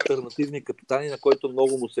трети по алтернативни капитани, на които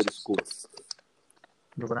много му се рискува.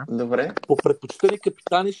 Добре. По предпочитани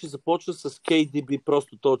капитани ще започна с KDB,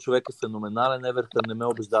 просто този човек е феноменален, Евертън не ме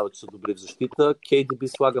убеждава, че са добри в защита.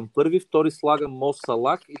 KDB слагам първи, втори слагам Мо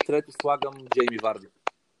Салах и трети слагам Джейми Варди.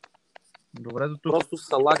 Добре, до тук. Просто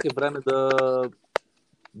Салах е време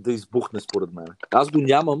да избухне според мен. Аз го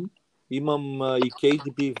нямам, имам и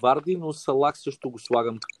KDB и Варди, но Салах също го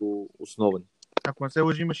слагам като основен. Ако не се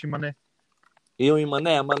лъжи, имаш и Мане. Имам и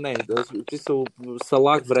Мане, ама не.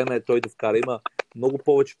 Салах време е той да вкара. Има много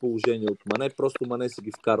повече положения от Мане, просто Мане се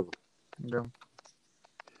ги вкарва. Да.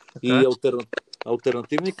 И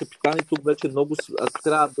алтернативни капитани тук вече много...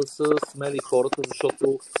 трябва да са смели хората,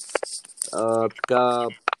 защото така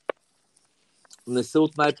не са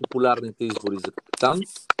от най-популярните избори за капитан.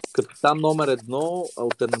 Капитан номер 1,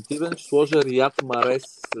 алтернативен, ще сложа Рият Марес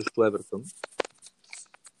срещу Евертън.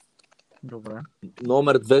 Добре.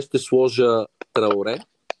 Номер 2 ще сложа Трауре.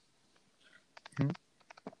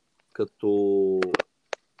 Като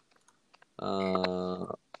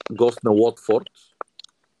гост на Уотфорд.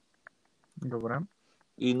 Добре.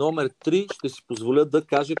 И номер 3 ще си позволя да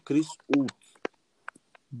кажа Крис Улт.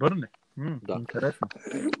 Бърне. Да. Интересно.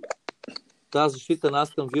 Тази защита на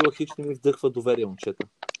Астън Вила хич не ми вдъхва доверие, момчета.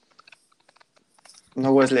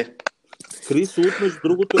 Много е зле. Крис Улт, между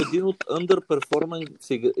другото, е един от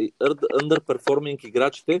underperforming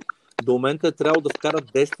играчите. До момента е трябвало да вкара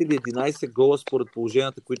 10 или 11 гола според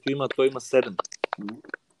положенията, които има. Той има 7.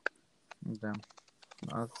 Да.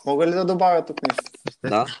 Мога ли да добавя тук нещо?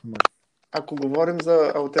 Да. Ако говорим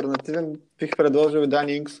за алтернативен, бих предложил и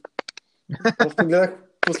Дани Инкс. Просто гледах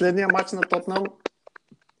последния матч на Тотнам.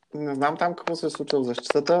 Не знам там какво се е случило в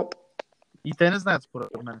защитата. И те не знаят според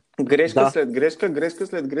мен. Грешка след грешка, грешка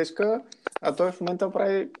след грешка, а той в момента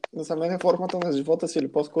прави за мен формата на живота си,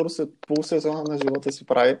 или по-скоро полусезона на живота си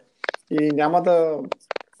прави. И няма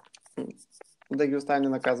да ги остави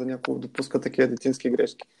наказани, ако допуска такива детински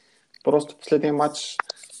грешки. Просто последния матч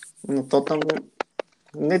на Тотнам,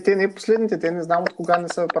 не последните, те не знам от кога не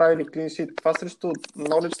са правили клиншит. Това срещу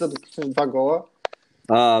Нолич да допуснеш 2 гола.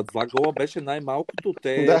 2 гола беше най-малкото.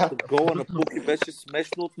 Гола на Пуки беше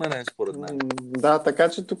смешно отменен според мен. Да, така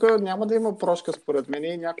че тук няма да има прошка според мен.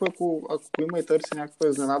 И някой, ако има и търси някаква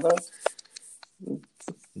изненада,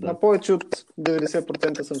 на повече от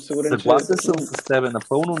 90% съм сигурен, Съгласен съм с тебе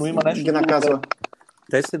напълно, но има нещо. Ги наказва.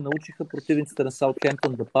 Те се научиха противниците на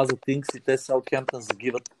Саутхемптън да пазят Инкс и те Саутхемптън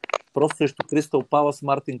загиват. Просто срещу Кристал Палас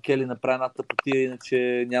Мартин Кели направи една тъпотия,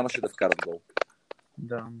 иначе нямаше да вкарат гол.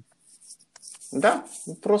 Да,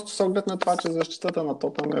 просто с оглед на това, че защитата на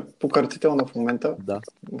Тотнъм е покъртителна в момента. Да.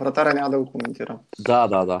 Вратаря няма да го коментирам.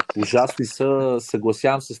 Да. Ужасни са,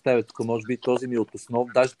 съгласявам се с теб. Тук може би този ми от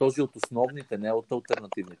даже този от основните, не от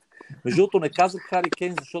алтернативните. Между другото не казах Хари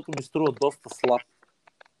Кейн, защото ми струва доста слаб.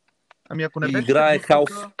 Ами ако не беше играе халф.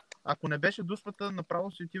 Ако не беше дуспата,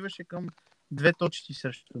 направо се отиваше към 2 точки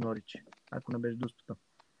срещу Норич. Ако не беше дуспата.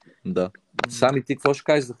 Да. Сами ти какво ще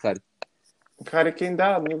кажеш за Хари? Хари Кейн,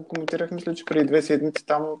 да, ние го коментирах, мисля, че преди 2 седмици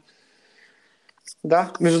там.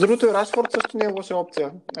 Да, между другото и Рашфорд също не е лоша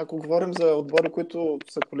опция. Ако говорим за отбори, които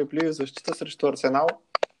са колебливи в защита срещу Арсенал,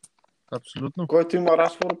 абсолютно. Който има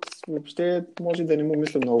Рашфорд, въобще може да не му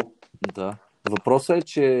мисля много. Да. Въпросът е,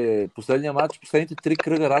 че последния матч, последните 3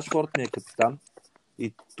 кръга Рашфорд ми е капитан.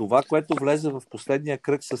 И това, което влезе в последния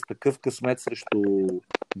кръг с такъв късмет срещу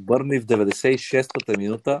Бърни в 96-та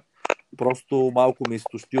минута, просто малко ми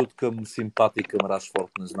изтощи от към симпатии към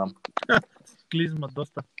Рашфорд, не знам. Клизма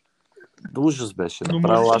доста. Ужас беше. Но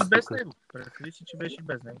Направо можеше аз и без тук. него. Представи си, че беше и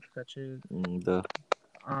без него. Така че... Да.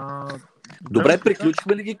 Добре,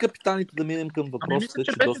 Приключихме ли ги капитаните да минем към въпросите? Мисля,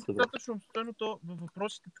 че беше доста време. достатъчно обстойно. То във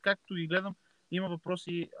въпросите, както ги гледам, има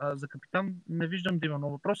въпроси за капитан. Не виждам да има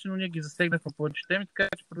много въпроси, но ние ги засегнахме повече теми, така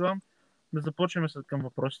че предлагам да започнем към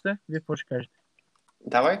въпросите. Вие какво ще кажете?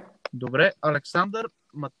 Давай. Добре, Александър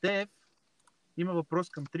Матеев има въпрос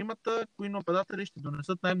към тримата. Кои нападатели ще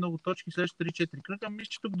донесат най-много точки след 3-4 кръга? Мисля,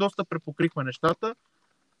 че тук доста препокрихме нещата.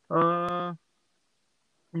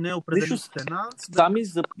 Не е определена цена. Сами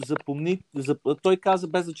запомни, той каза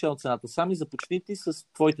без значение от цената. Сами започните с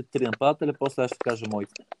твоите три нападателя, после аз ще кажа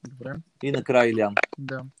моите. Добре. И накрая Илян.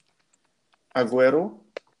 Да. Агуеро,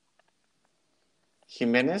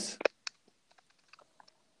 Хименес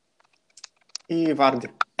и Варди.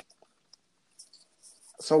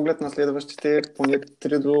 С оглед на следващите поне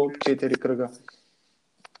 3 до 4 кръга.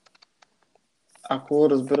 Ако,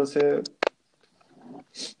 разбира се,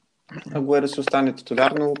 Агуеро си остане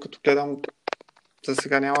титуляр, но като гледам, за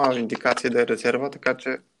сега няма индикации да е резерва, така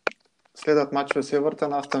че следват мачове с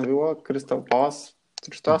Евертън, Астън Вила, Кристал Палас.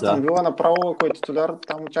 Срещу Астън Вила направо, ако е титуляр,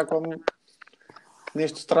 там очаквам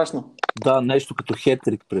нещо страшно. Да, нещо като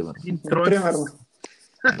хетрик, примерно. Примерно.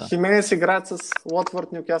 Да. Хименес играят с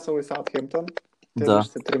Уотфорд, Нюкасъл и Саутхемптън.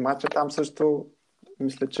 Следващите 3 мача. Там също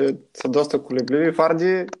мисля, че са доста колебливи.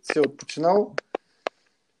 Варди си е отпочинал.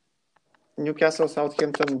 Нюкасъл,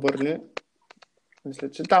 Саутхемптън, Бърли.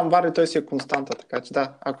 Мисля, че там Варди той си е константа. Така че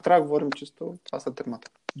да, ако трябва да говорим чисто, това са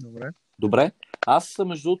тримата. Добре. Аз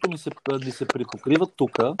между другото ми се припокриват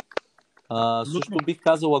тук. Също бих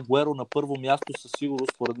казал Агуеро на първо място, със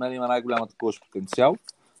сигурност, според мен има най-голяма такова потенциал.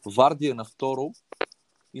 Варди е на второ.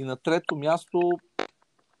 И на трето място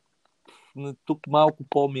тук малко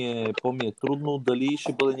по-ми е трудно. Дали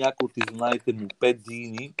ще бъде някой от изненадите му Пет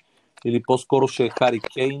Дини или по-скоро ще е Хари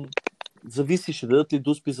Кейн. Зависи, ще дадат ли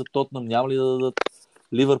дуспи за Тотнъм, няма ли да дадат.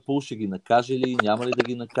 Ливърпул ще ги накаже ли, няма ли да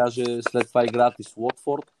ги накаже. След това играят и с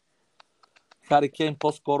Уотфорд. Хари Кейн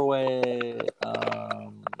по-скоро е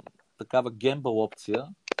такава гембъл опция.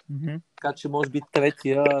 Така че може би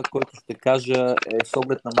третия, който ще кажа е с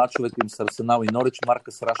оглед на мачовете им с Арсенал и Норич,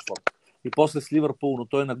 Маркъс Рашфорд. И после с Ливърпул, но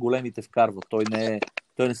той на големите вкарва. Той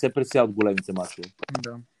не се пресява от големите мачове.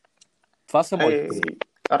 Да. Това са моите.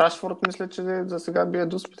 Рашфорд мисля, че за сега бие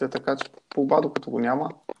дуспите, така че по Бадо като го няма.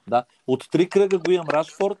 Да. От 3 кръга го имам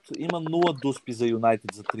Рашфорд. Има 0 дуспи за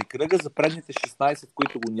Юнайтед за 3 кръга. За предните 16,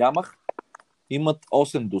 които го нямах, имат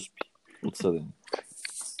 8 дуспи отсъдени.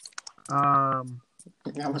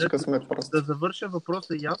 Нямаш късмет просто. Да завърша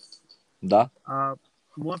въпроса и аз. Да.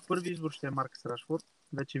 Моят първи избор ще е Маркъс Рашфорд.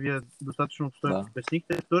 Вече вие достатъчно обстойно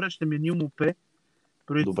обяснихте. Втория ще ми е Нил Мопе.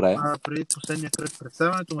 Преди последния кръг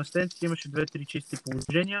представянето. Местенски имаше 2-3 чисти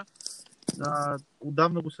положения.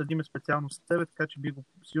 Отдавна го съдиме специално с тебе, така че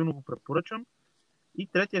силно го препоръчам. И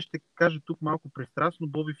третия ще кажа тук малко пристрастно.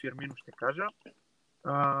 Боби Фирмино ще кажа.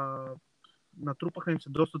 Натрупаха им се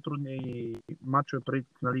доста трудни мачове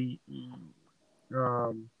преди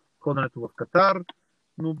ходенето в Катар,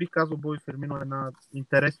 но бих казал Боби Фирмино е една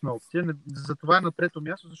интересна опция. Затова е на трето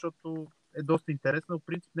място, защото е доста интересна. В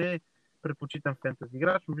принцип не е предпочитан фентези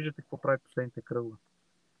играч, но виждате какво прави последните кръгове.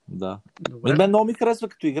 Да. Мен много ми харесва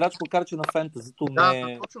като играч, макар че на фентезито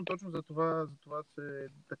не... Точно за това се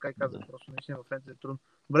така и казвам. Просто наистина в фентези е трудно.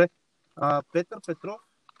 Добре. Петър Петров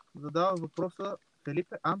задава въпроса: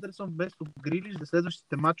 Фелипе Андерсон вместо Грилиш за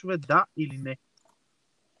следващите мачове, да или не?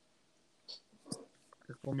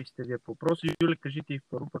 Какво мислите вие по въпроса? Юле, кажите и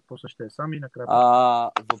второ, пък после ще е сам и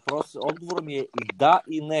накрая. Отговорът ми е и да,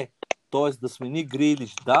 и не. Тоест да смени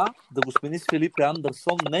Грилиш, да го смени с Фелипе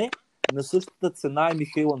Андерсон, не, на същата цена е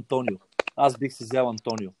Михаил Антонио. Аз бих си взял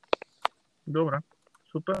Антонио. Добре,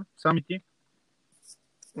 супер. Сами ти?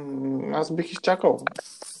 Аз бих изчакал.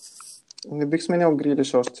 Не бих сменял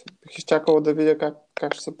Грилиш още. Бих изчакал да видя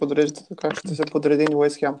как ще се подреди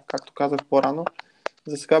Уест Хем, както казах по-рано.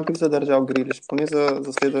 За сега бих задържал Грилиш, поне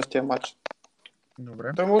за следващия матч.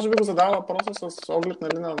 Добре. Той може би го задава въпроса с оглед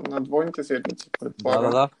на двойните седмици,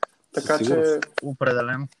 предполагам. Да. Така че...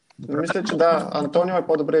 Определено. Мисля, че да, Антонио е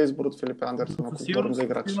по-добре избор от Филипе Андерсон, ако говорим за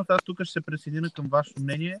играч. Аз тук ще се присъединя към вашето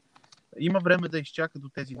мнение. Има време да изчака до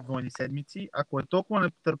тези двойни седмици. Ако е толкова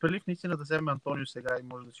непотърпелив, наистина да вземе Антонио сега и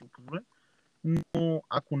може да си го позволи. Но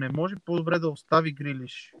ако не може, по-добре да остави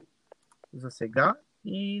Грилиш за сега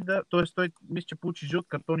и да... Тоест той мисля, че получи жълт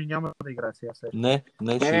картон и няма да играе сега. Не,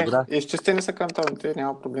 ще играе. Изчистени са кантоните,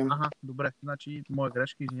 няма проблем. Добре. Значи, моя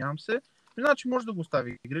грешка, извинявам се. Значи може да го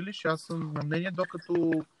остави Грилиш. Аз съм на мнение,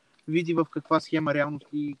 докато види в каква схема реално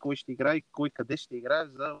и кой ще играе и кой къде ще играе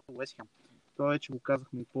за Уест Хем. Това вече го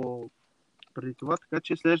казахме преди това. Така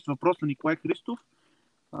че следващ въпрос на Николай Христов.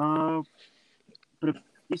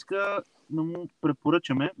 Иска да му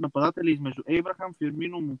препоръчаме нападатели измежду Ейбрахам,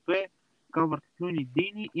 Фирмино, Мопе, Калварт-Люин и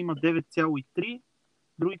Дини. Има 9,3.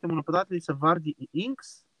 Другите му нападатели са Варди и Инкс,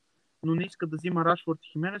 но не иска да взима Рашфорд и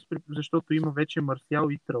Хименес, защото има вече Марсиал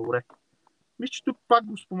и Трауре. Мисля, че тук пак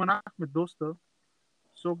го споменахме доста.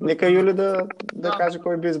 Нека Юли да каже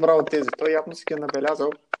кой би избрал от тези. Той явно си ги е набелязал.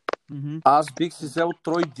 Аз бих си взел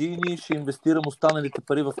Трой Дини и ще инвестирам останалите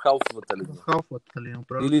пари в халфовата линия. В халфовата линия,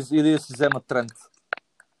 или да си взема Трент.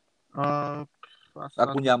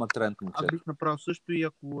 Ако няма Трент, момче. Аз бих направил също и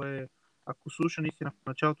ако слуша наистина в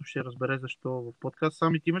началото, ще разбере защо в подкаст.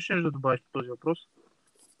 Сами ти имаш да добавиш по този въпрос?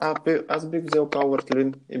 Аз бих взел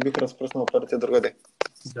Калварт-Люин и бих разпръснал парите другаде.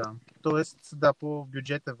 Да, тоест, по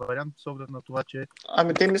бюджетен вариант, с оглед на това, че...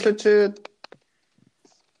 Те мислят, че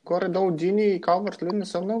горе-долу Дини и Калварт-Люин не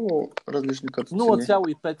са много различни като цени.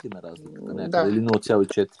 0,5 на разликата някъде, или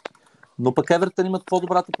 0,4. Но пък Евертън имат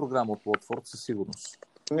по-добрата програма от Уотфорд, със сигурност.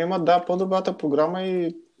 Имат, по-добрата програма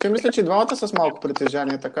и те мисля, че двамата са с малко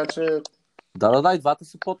притежание, така че... Да, и двата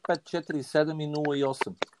са под 5, 4, 7 и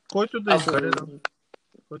 0,8. Който да избере,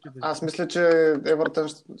 Аз мисля, че Евертън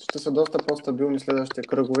ще са доста по-стабилни следващите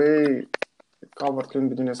кръгове и Калварт-Люин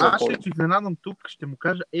би донесъл Аз ще изненадам тук, ще му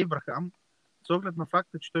кажа Ейбрахам, с оглед на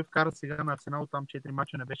факта, че той вкара сега на Арсенал, там 4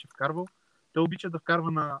 мача не беше вкарвал. Той обича да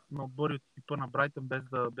вкарва на отбори от типа на Брайтън,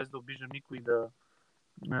 без да обижда никой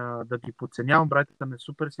да ги подценявам. Брайтън е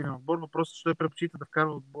супер силен отбор, въпросът е, че той предпочита да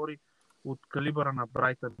вкарва отбори от калибъра на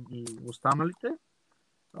Брайтън и останалите.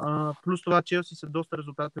 Плюс това Челси са доста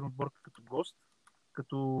резултатен отбор като гост,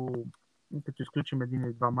 като изключим един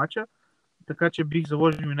или два мача. Така че бих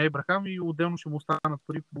заложил и на Ибрахам и отделно ще му останат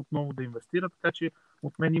пари отново да инвестира. Така че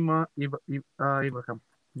от мен има Ибрахам.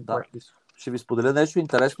 Да. Ще ви споделя нещо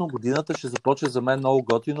интересно. Годината ще започне за мен много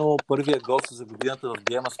готино. Първия гост за годината в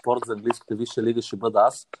Гема Спорт за английската висша лига ще бъда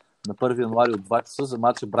аз на 1 януари от 2 часа за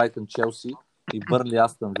матча Брайтън Челси и Бърнли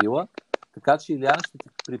Астън Вила. Така че, Илиана, ще ти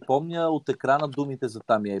припомня от екрана думите за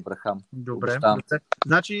Тами Ибрахам. Добре.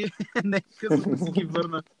 Значи, нека да си ги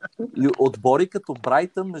върна. И отбори като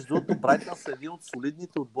Брайтън, между другото, Брайтън са един от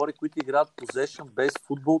солидните отбори, които играят possession-based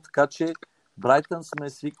футбол, така че Брайтън сме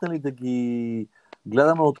свикнали да ги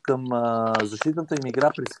гледаме от към защитната им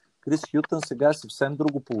игра при Крис Хютън, сега е съвсем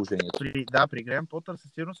друго положението. При Грем Потър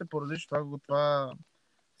със сигурност се поразиш, това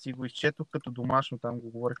си го изчетох като домашно, там го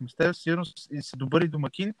говорихме с теб, сигурност си добър и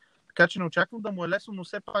домакин, така че не очаквам да му е лесно, но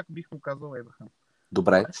все пак бих му казал Ибрахам.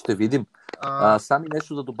 Добре, ще видим. Сами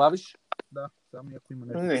нещо да добавиш? Да, сами ако има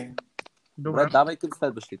нещо. Не. Добре, давай към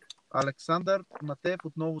следващите. Александър Матеев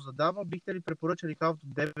отново задава. Бихте ли препоръчали халф от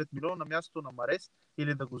 9 милиона на мястото на Марес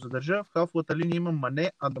или да го задържа? В халфовата линия има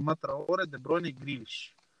Мане, Адама Траоре, Дебройне и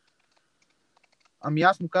Грилиш.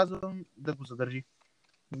 Аз му казвам да го задържи.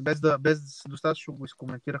 Без достатъчно го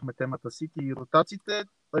изкоментирахме темата Сити и ротациите.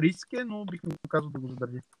 Риск е, но бих му казал да го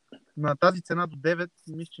задържи. На тази цена до 9,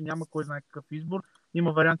 мисля, че няма кой знае какъв избор.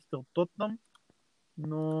 Има вариантите от Тотнъм,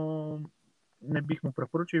 но не бих му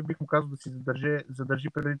препоръчал и бих му казал да си задържи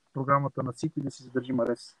преди програмата на Сити, да си задържи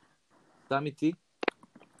Марес. Там и ти?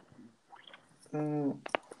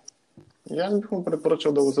 Аз бих му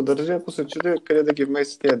препоръчал да го задържи, ако се чуди къде да ги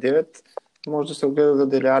вмести тия 9, може да се огледа да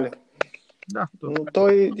Деляли. Да, но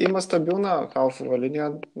той има стабилна халфова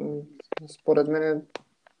линия, според мен.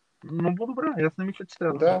 Много добре, аз не мисля, че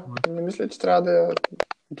трябва да. Не мисля, че трябва да.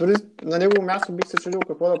 Дори на негово място бих се чудил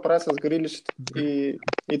какво да прави с Грилиш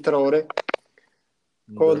и Траоре.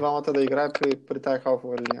 Кой от двамата да играе при тази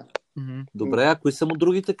халфова линия. Добре, а кои са му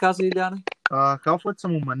другите, каза Иляне? Халфовете са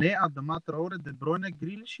му Мане, Адама Траоре, Дебройне,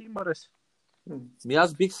 Грилиш и Марес.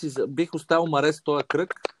 Аз бих оставил Марес този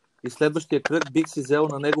кръг и следващия кръг бих си взел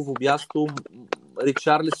на негово място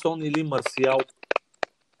Ричарлисон или Марсиал.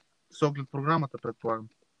 С оглед програмата, предполагам.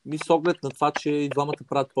 С оглед на това, че и двамата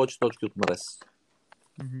правят повече точки от Марес.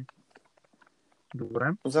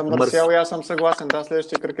 Добре. За Марсиал аз съм съгласен. Да,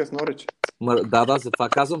 следващия кръг е с Норич. Да, затова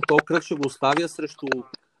казвам, този кръг ще го оставя срещу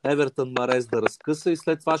Евертън Марес да разкъса и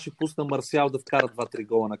след това ще пусна Марсиал да вкара 2-3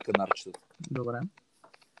 гола на канарчетата. Добре.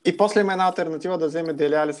 И после има една алтернатива да вземе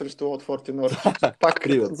Деляли срещу Уотфорд и Норич. Пак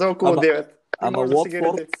криват. За около 9. Ама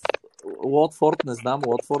Уотфорд, не знам,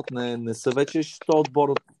 Уотфорд не са вече що отбор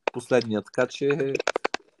от последния, така че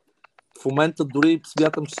в момента дори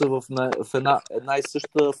смятам, че са в една и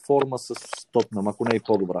съща форма с Тотнъм, ако не и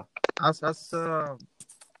по-добра. Аз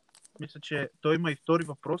мисля, че той има и втори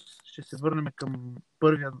въпрос. Ще се върнем към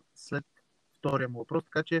първия след втория му въпрос.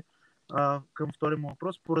 Така че към втория му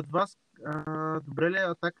въпрос. Според вас, добре ли е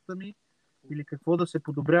атаката ми или какво да се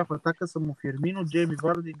подобрява в атака са му Фирмино, Джейми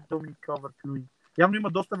Варди и Доминик Калварт-Люин? Явно има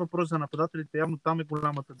доста въпроси за нападателите, явно там е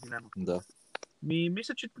голямата дилема. Да.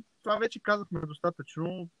 Мисля, че това вече казахме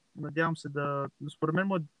достатъчно. Надявам се според мен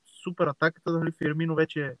му е супер атаката, дали Фирмино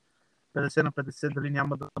вече е 50 на 50, дали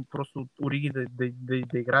няма да просто Ориги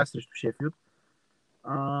да играе срещу Шефилд.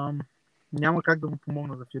 Няма как да му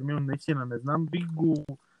помогна за Фирмино, наистина не знам.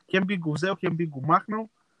 Хем бих го взел, хем бих го махнал,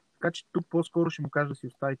 така че тук по-скоро ще му кажа да си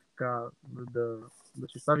остави така, да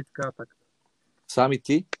си остави така атаката. Сами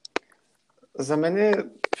ти? За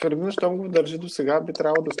мен Фирмино, щом го държи до сега, би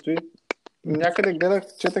трябвало да стои. Някъде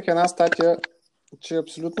четах една статия, че е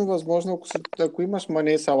абсолютно възможно, ако имаш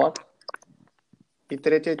Мане и Салах и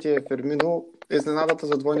третия ти е Фирмино, изненадата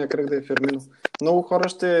за двойния кръг да е Фирмино. Много хора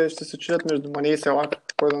ще се чудят между Мане и Салах,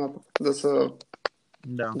 кой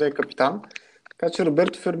да е капитан. Така че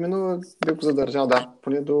Роберто Фирмино би го задържал,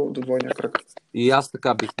 поне до двойния кръг. И аз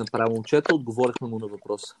така бих направил, момчета, отговорихме му на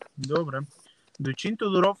въпроса. Добре. Дойчин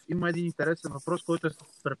Тодоров има един интересен въпрос, който е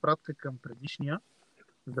с препратка към предишния.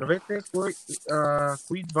 Здравейте,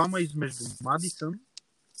 кои двама измежду Мадисън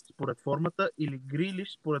според формата или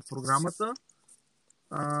Грилиш според програмата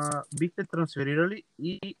бихте трансферирали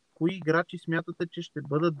и кои играчи смятате, че ще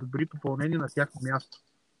бъдат добри попълнения на тяхно място?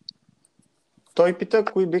 Той пита,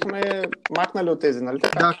 кои бихме махнали от тези, нали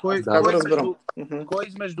така? Да, кой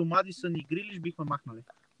измежду Мадисън и Грилиш бихме махнали?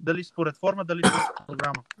 Дали според форма, дали според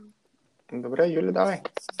програма? Добре, Юли, давай.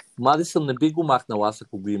 Мадисън не би го махнал аз,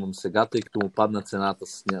 ако го имам сега, тъй като му падна цената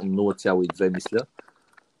с 0,2, мисля.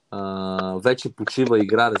 Вече почива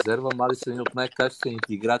игра резерва. Мадисън е от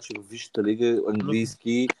най-качествените играчи в Висшата лига,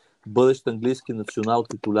 английски, бъдещ английски национал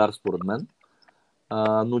титуляр, според мен.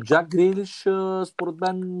 Но Джак Грилиш, според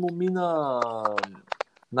мен, му мина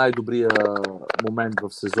най-добрия момент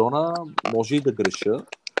в сезона. Може и да греша.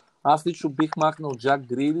 Аз лично бих махнал Джак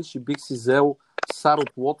Грилиш и бих си взел Сар от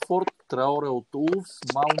Уотфорд, Траоре от Улфс,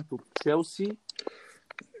 Маунт от Челси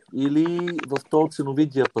или в този ценови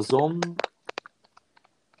диапазон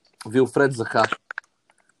Вилфред Заха.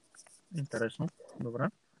 Интересно. Добре.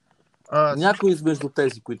 Някой измежду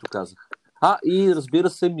тези, които казах. И разбира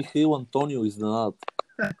се, Михаил Антонио изненадата.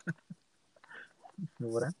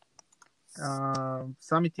 Добре.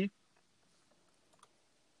 Сами ти?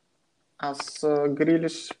 Аз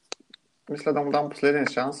Грилиш мисля да му дам последен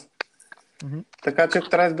шанс. Mm-hmm. Така че ако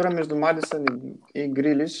трябва да избирам между Мадисън и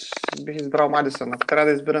Грилиш, бих избрал Мадисън. Ако трябва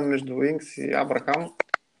да избирам между Инкс и Абрахам,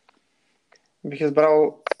 бих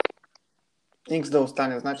избрал Инкс да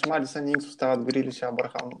остане. Значи Мадисън и Инкс остават, Грилиш и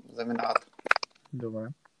Абрахам заминават. Добре.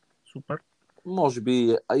 Супер. Може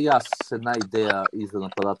би и аз с една идея и за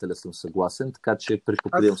нападателя съм съгласен, така че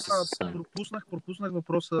припокривам се с пропуснах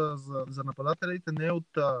въпроса за нападателите, не от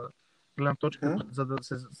гледна точка, за да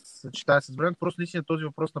се съчетая с времето. Просто наистина този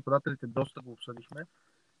въпрос нападателите доста го обсъдихме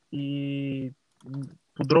и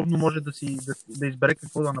подробно може да избере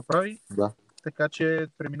какво да направи. Да. Така че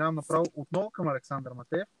преминавам направо отново към Александър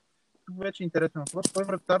Матеев. Тук вече е интересен въпрос. Кой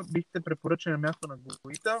вратар бихте препоръчали на място на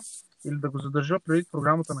Гуита или да го задържа преди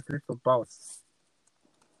програмата на Кристал Палас?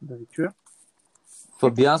 Да ви чуя.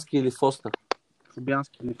 Фабиански или Фостър?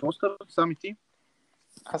 Фабиански или Фостър. Сами ти?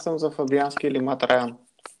 Аз съм за Фабиански или Мат Райан.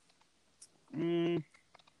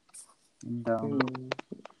 Да.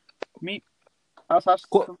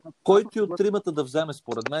 Който от тримата да вземе,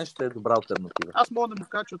 според мен, ще е добра алтернатива. Аз мога да му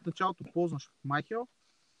кажа, че от началото ползвам Шмайхел.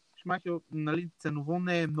 Шмайхел, нали, ценово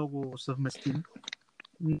не е много съвместим,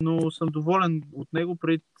 но съм доволен от него.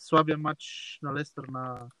 Преди слабия матч на Лестър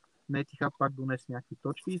на Етихад пак донес някакви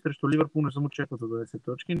точки и срещу Ливърпул не съм очаквал да донесе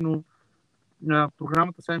точки, но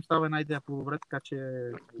програмата сега им става една идея по-добре, така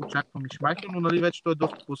че очаквам и Шмайхел, но нали вече той е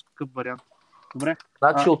доста по-скъп вариант. Добре.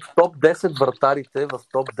 Значи от топ 10 вратарите в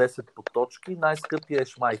топ 10 по точки най-скъпия е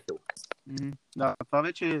Шмайхел. Да, това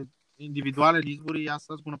вече е индивидуален избор и аз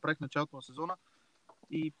го направих в началото на сезона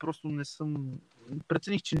и просто не съм...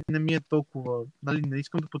 Прецених, че не ми е толкова... Нали, не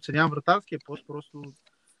искам да подценявам вратарския пост, просто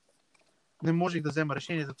не можех да взема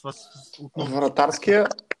решение за това отново. Вратарския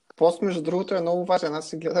пост, между другото, е много важен. Аз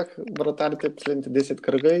си гледах вратарите последните 10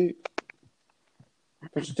 кръга и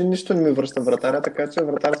почти нищо не ми връща вратаря, така че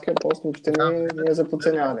вратарския пост въобще не е за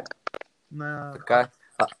подценяване. Така е.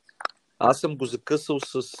 Аз съм го закъсал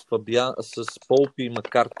с Полпи и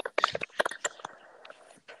Макарти.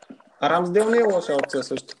 Рамсдел не е лоша опция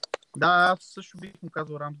също. Да, аз също бих му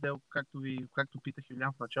казал Рамсдел, както питах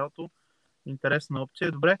Юлиан в началото. Интересна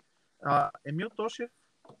опция. Добре. Емил Тошев,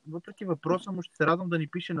 въпреки въпроса му, ще се радвам да ни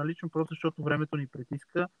пише налично, просто защото времето ни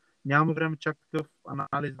притиска. Нямаме време чак такъв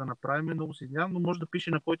анализ да направим. Много се извинявам, но може да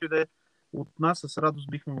пише на който и да е от нас. С радост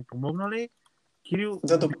бихме му помогнали. Кирил...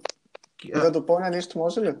 Да допълня нещо,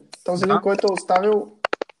 може ли? Този линк, който е оставил,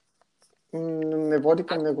 не води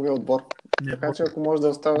към неговия отбор. Така че ако може да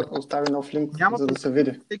остави нов линк, за да се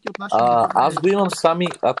види. Аз го имам сами,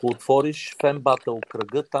 ако отвориш Fan Battle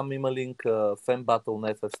кръга, там има линк Fan Battle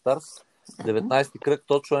на FF Stars. 19-ти кръг,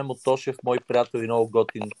 точно Емо Тошев, мой приятел и много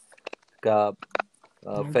готин така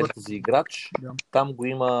фентази играч. Да. Там го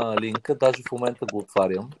има линка, даже в момента го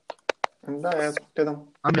отварям. Да, аз гледам.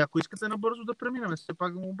 Ами ако искате набързо да преминем, все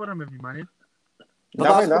пак да му обърнем внимание.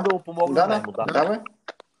 Да го помогна да. него, да. Да.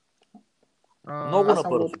 Много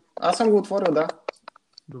набързо. Аз съм го отворил, да.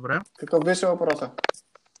 Добре. Какъв беше въпроса?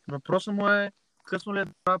 Въпросът му е късно ли е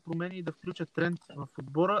да правя промени и да включа тренд в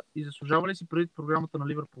отбора и заслужава ли си преди програмата на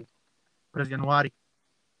Ливърпул през януари?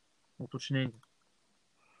 Уточнение.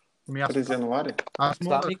 През януари? Аз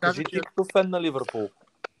мога Сами, да кажа, кажи че... ти като фен на Ливърпул.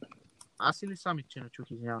 Аз или Сами, че не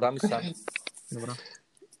чух, извинявам. Да, ми Сами. Добре.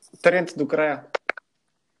 Тренд до края.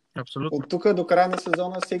 Абсолютно. От тук до края на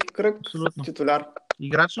сезона всеки кръг Абсолютно. титуляр.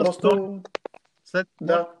 Играч на Просто... след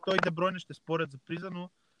Да. той Де Бройне ще спорят за приза, но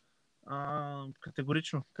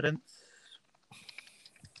категорично тренд.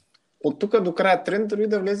 От тук до края тренд, дори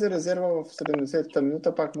да влезе резерва в 70-та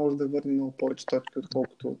минута, пак може да върне много повече точки,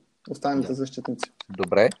 отколкото останалите защитници.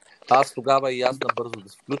 Добре. Аз тогава и аз набързо да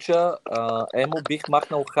се включа. Емо, бих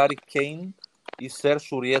махнал Хари Кейн и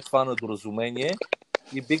Серж Орие, това недоразумение.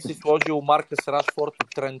 И бих си сложил Маркъс Рашфорд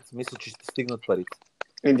и Трент. Мисля, че ще стигнат парите.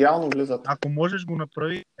 Идеално влизат. Ако можеш го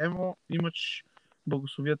направи, Емо, имаш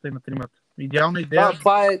благословията и на тримата. Идеална идея.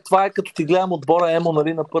 Да, това е като ти гледам отбора Емо,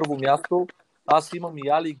 нали, на първо място. Аз имам и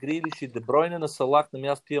Али, Грилиш и Дебройне, на Салах на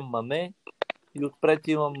място имам Мане и отпред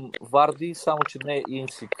имам Варди, само че не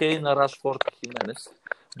Инси Кейн, на Рашфорд и Хименес.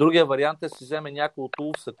 Другия вариант е да си вземе някой от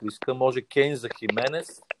Улфс, ако иска. Може Кейн за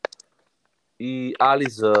Хименес и Али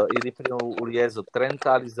за, или примерно Орие за Трент,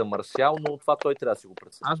 Али за Марсиал, но това той трябва да си го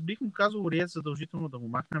прецени. Аз бих му казал Орие задължително да го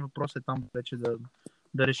махне. Въпросът е там вече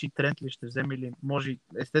да реши Трент ли ще вземе или може.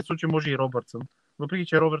 Естествено, че може и Робъртсън. Въпреки,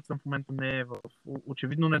 че Робъртсън в момента не е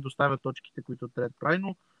очевидно не доставя точките, които Трент прави,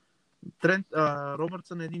 но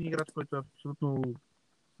Робъртсън е един играч, който е абсолютно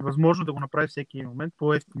възможно да го направи всеки момент.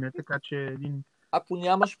 По-ефтин е, така че един... Ако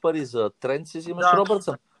нямаш пари за Трент, си взимаш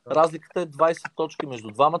Робъртсън. Разликата е 20 точки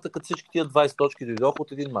между двамата, като всички тия 20 точки дойдох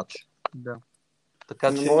от един матч. Да.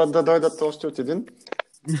 Така, не могат да дойдат още от един?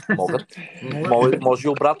 Могат. Може и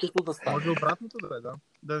обратното да стане. Може и обратното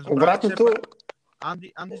да. Обратното...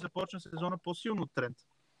 Анди започна сезона по-силно от Трент.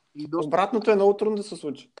 Обратното е много трудно да се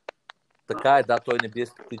случи. Така е, да, той не бие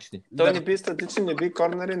статични. Той не бие статични, не бие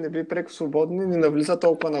корнери, не бие преко свободни, не навлиза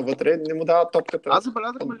толкова навътре, не му дава топката. Аз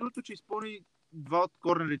забелязах между другото, че изпълни два от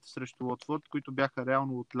корнерите срещу Уотфорд, които бяха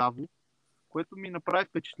реално отляво, което ми направи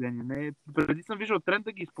впечатление. Преди съм виждал Трент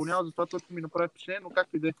да ги изпълнява за това, което ми направи впечатление, но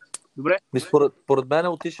както и да е. Добре. Според мен е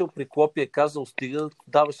отишъл при Клоп и е казал, стига,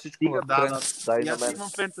 даваш всичко на Трент. Да. Аз имам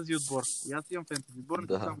фентази отбор.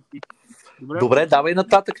 Да. Не само ти. Добре, давай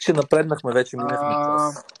нататък, че напреднахме вече.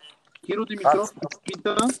 Киро Димитров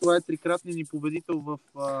пита, това е трикратният ни победител в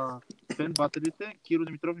фен батерите. Киро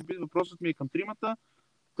Димитров ми пита, въпросът ми е към тримата.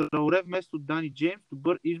 Траоре вместо Дани Джеймс,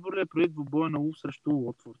 добър избор ли е преди двубоя на Улф срещу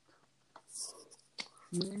Уотфорд?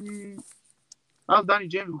 Аз Дани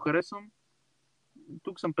Джеймс го харесвам.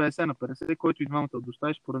 Тук съм 50 на 50, който и двамата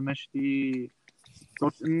доставиш, според мен ще ти...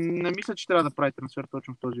 Не мисля, че трябва да прави трансфер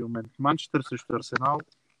точно в този момент. Манчестър срещу Арсенал.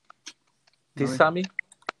 Ти сами?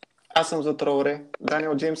 Аз съм за Траоре.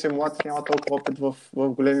 Даниел Джеймс е млад, няма толкова опит в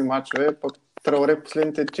големи матчове, пък Траоре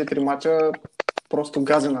последните 4 мача просто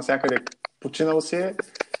гази навсякъде. Починал си е.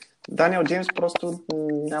 Даниел Джеймс просто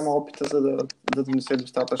няма опита за да донесе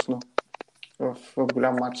достатъчно в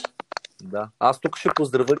голям матч. Да. Аз тук ще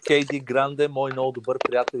поздравя Кейди Гранде, мой много добър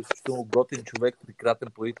приятел и също готин човек,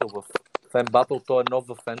 прекратен поител в Fan Battle. Той е нов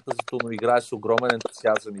в фентазито, но играе с огромен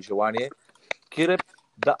ентусиазъм и желание. Кире,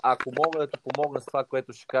 да, ако мога да те помогна с това,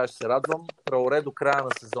 което ще кажеш, се радвам. Траоре до края на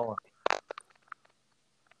сезона.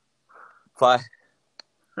 Това е.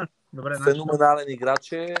 Добре, феноменален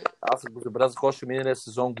играч е. Аз го забелязах още миналия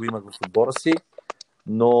сезон, го имах в отбора си,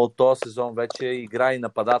 но този сезон вече игра и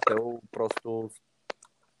нападател, просто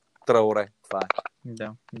Траоре. Това е.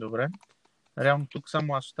 Да, добре. Реално тук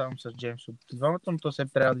само аз оставам с Джеймс от двамата, но то се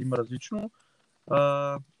трябва да има различно.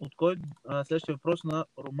 От кой следващия въпрос на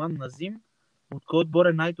Роман Назим. От кой отбор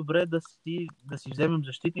е най-добре да си вземем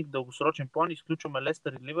защитник дългосрочен план и изключваме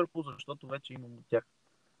Лестър и Ливърпул, защото вече имам от тях?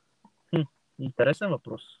 Интересен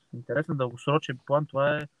въпрос. Интересен дългосрочен план.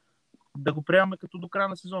 Това е да го приемаме като до края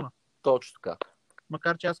на сезона. Точно така.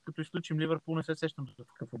 Макар че аз като изключим Ливърпул не се сещам за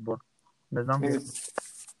такъв отбор. Не знам.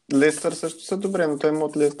 Лестър също са добре, но той има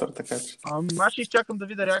от Лестър, така че. Аз ще изчакам да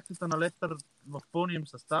видя реакцията на Лестър в пълния им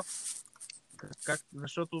състав.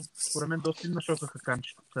 Защото според мен доста им нашокаха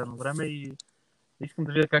канчето по едно време и Искам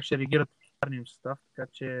да видя как ще реагират в парния състав,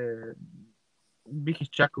 така че бих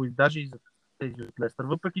изчакал и даже и за тези от Лестър.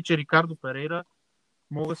 Въпреки, че Рикардо Перейра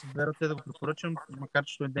мога да се две те да го препоръчам, макар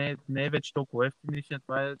че той не е вече толкова ефтин. Наистина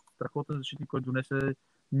това е страхотен защитник, който донесе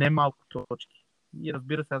немалко точки. И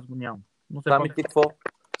разбира се, аз го нямам. Но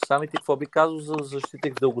Сами ти какво би казал за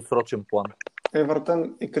защитник в дългосрочен план?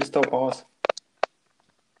 Евертън и Кристал Палас.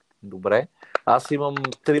 Добре. Аз имам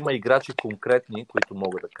 3 играчи конкретни, които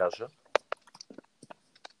мога да кажа.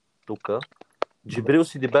 Тук. Джибрил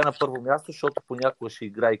Сидибе на първо място, защото понякога ще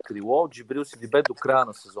играе крило. Джибрил Сидибе до края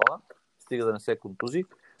на сезона. Стига да не се контузи.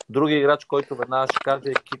 Другия играч, който веднага ще каже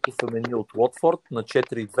е Кико Фемени от Уотфорд. На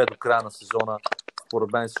 4,2 до края на сезона.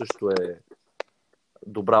 Според мен също е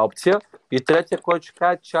добра опция. И третия, който ще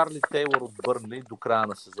каже Чарли Тейлор от Бърнли до края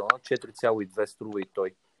на сезона. 4,2 струва и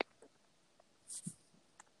той.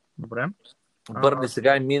 Добре. Бърнли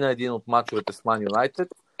сега мина един от мачовете с Ман Юнайтед.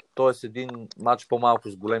 Т.е. един матч по-малко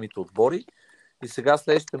с големите отбори. И сега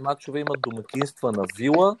следващите матчове имат домакинства на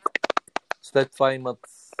Вила. След това имат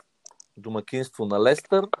домакинство на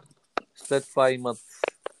Лестър. След това имат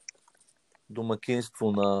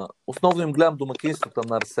домакинство на... Основно им гледам домакинствата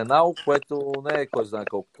на Арсенал, което не е кой знае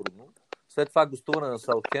колко трудно. След това гостуване на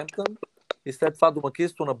Саутхемптън и след това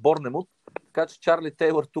домакинство на Борнемут. Така че Чарли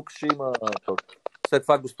Тейлор тук ще има... След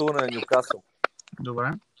това гостуване на Нюкасъл.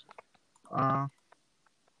 Добре.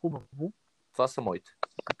 Хубаво. Това са моите.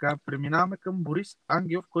 Така, преминаваме към Борис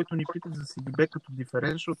Ангелов, който ни пита за Сидибе като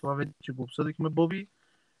диференшъл. Това вече го обсъдихме, Боби.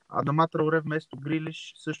 Адама Траоре вместо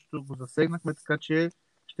Грилиш също го засегнахме, така че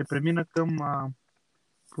ще премина към...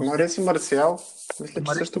 Марес и Марсиал. Мисля,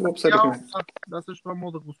 че също го обсъдихме. Да, също това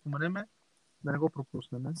мога да го споменем, да не го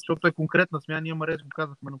пропуснем. Защото е конкретна смяна. Ние Марес го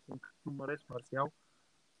казахме, но конкретно Марес, Марсиал.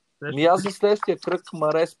 Аз за следващия кръг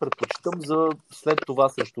Марес предпочитам, за след това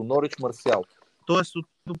срещу Норич Марсиал. Тоест от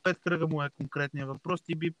до 5 кръга му е конкретният въпрос.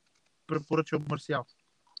 Ти би препоръчал Марсиал.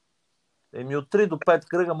 От 3 до 5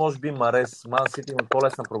 кръга може би Марес. Ман Сити има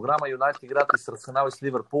по-лесна програма. Юнайтед играят и с Арсенал и с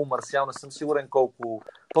Ливърпул. Марсиал не съм сигурен колко...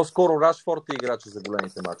 По-скоро Рашфорд е играчи за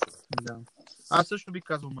големите мачове. Да. Аз също би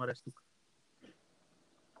казал Марес тук.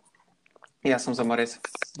 И аз съм за Марес.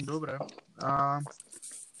 Добре.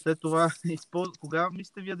 След това, кога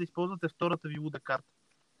мислите вие да използвате втората ви луда карта?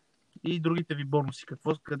 И другите ви бонуси?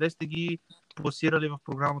 Къде сте ги пласирали в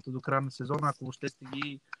програмата до края на сезона? Ако въобще сте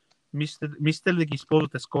ги... Мислите ли да ги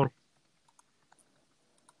използвате скоро?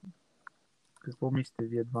 Какво мислите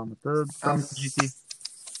вие двамата?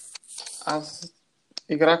 Аз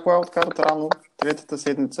играх Wildcard рано, третата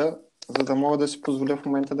седмица, за да мога да си позволя в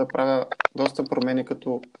момента да правя доста промени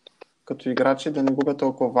като играчи, да не губя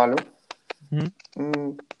толкова валю.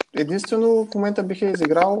 Единствено в момента бих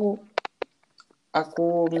изиграл,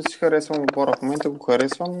 ако не си харесвам отбора. В момента го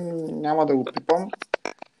харесвам, няма да го пипам.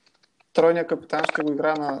 Тройния капитан ще го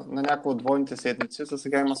игра на някои от двойните седмици. За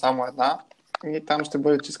сега има само една. И там ще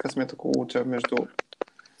бъде чист късмет, ако уча между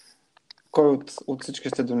кой от всички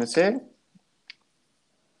ще донесе.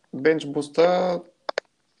 Бенчбуста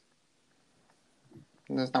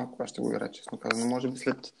не знам кога ще го игра, честно казано. Може би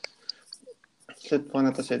след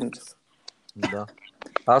планета седмица. Да.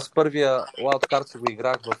 Аз първия Wildcard си го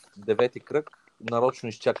играх в 9-ти кръг. Нарочно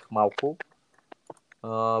изчаках малко.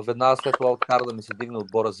 Веднага след Wildcard ми се дигна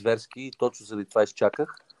отбора зверски и точно заради това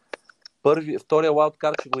изчаках. Втория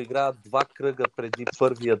Wildcard ще го играя 2 кръга преди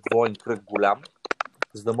първия двоен кръг голям,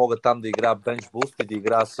 за да мога там да играя Bench Boost и да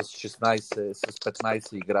играя с 16, с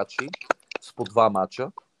 15 играчи с по 2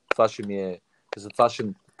 мача. Това ще ми е... Затова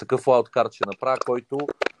такъв Wildcard ще направя, който,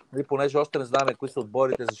 понеже още не знаем кои са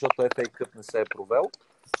отборите, защото FA Cup не се е провел,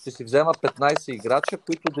 ще си взема 15 играча,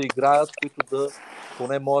 които да играят, които да,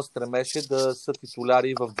 поне моя стремеше, да са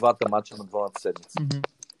титуляри в двата мача на двойната седмица.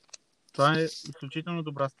 Това е изключително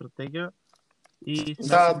добра стратегия.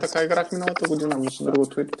 Да, така играх миналата година, между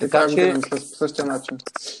другото. И така година по същия начин.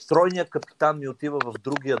 Тройният капитан ми отива в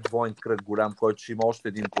другия двойен кръг голям, който ще има още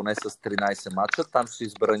един поне с 13 мача. Там ще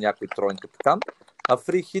избера някой троен капитан. А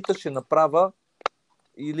фри хита ще направя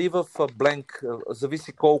или в бленк,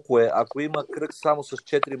 зависи колко е. Ако има кръг само с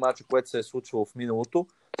 4 мача, което се е случвало в миналото,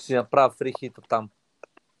 ще направя фри хита там.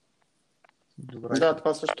 Добре. Да,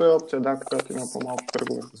 това също е опция, да, когато има по-малко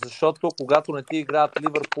кръгове. Защото когато не ти играят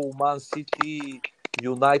Ливърпул, Ман Сити,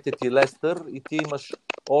 Юнайтед и Лестър и ти имаш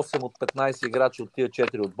 8 от 15 играчи от тия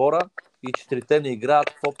 4 отбора и 4-те не играят,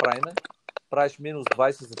 какво правиме? Правиш минус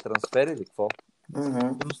 20 за трансфер или какво?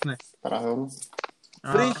 Правилно.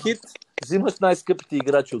 Фри хит, взимаш най-скъпите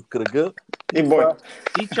играчи от кръга и бой.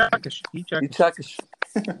 И чакаш.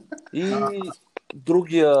 И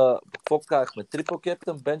другия, какво казахме? Triple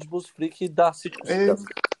Captain, Bench Boost, Free Hit, да, всичко си казах.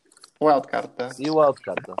 Wildcard, да. И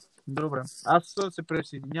Wildcard, да. Добре. Аз се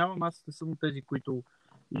присъединявам. Аз не съм от тези, които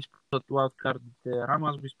използват wildcard-ите рано.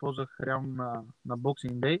 Аз го използвах реално на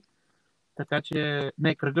Boxing Day. Така че,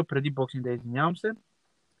 не, кръга преди Boxing Day, извинявам се.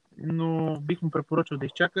 Но бих му препоръчал да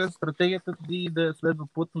изчака стратегията и да я следва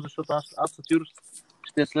плътно, защото аз със сигурност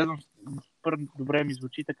ще я следвам. Супер добре ми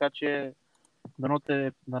звучи, така че дано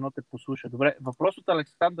те послуша. Добре, въпрос от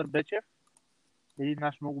Александър Бечев, един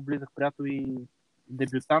наш много близък приятел и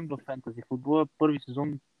дебютант в фентази футбола. Първи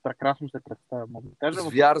сезон прекрасно се представя, мога да кажа.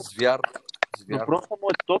 Звяр. Въпросът му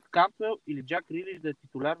е Тод Кантуел или Джак Рилиш да е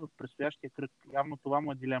титуляр в предстоящия кръг. Явно това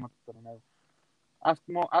му е дилемата на него.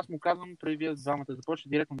 Аз му казвам, преди вие двамата започне,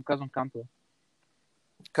 директно му казвам Кантуел.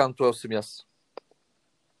 Кантуел съм аз.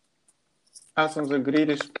 Аз съм за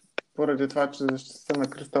Грилиш, поради това, че защитата на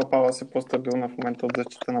Кристал Палас е по-стабилна в момента от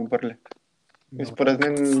защита на Бърли. И според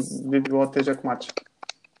мен би било тежък матч.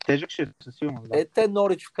 Тежък ще е със сигурност. Да. Те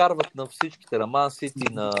Норич вкарват на всичките, на Ман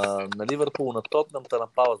Сити, на Ливърпул, на Тотнъм, на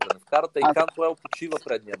Палас да не вкарат, и Кантуел почива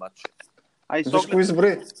предния матч. Защо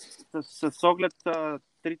изброи? С оглед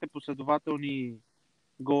трите последователни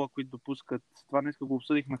гола, които допускат, това днес го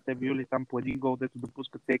обсъдихме с теб, Юли, там по един гол, дето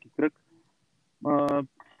допускат всеки кръг.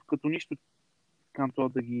 Като нищо Кантуел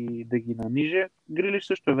да ги наниже. Грилиш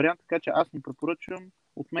също е вариант, така че аз му препоръчвам.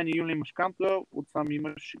 От мен и Юли имаш Кантуел, от сам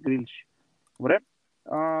имаш Грилиш. Добре.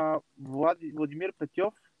 Владимир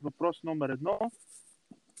Петьов, въпрос номер 1.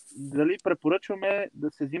 Дали препоръчваме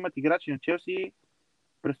да се взимат играчи на Челси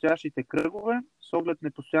предстоящите кръгове с оглед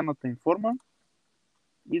непостоянната им форма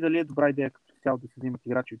и дали е добра идея като цяло да се взимат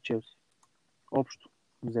играчи от Челси? Общо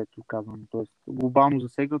взето казвам. Тоест глобално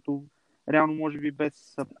засегнато, реално може би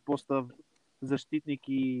без поста защитник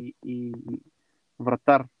и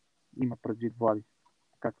вратар има предвид Влади,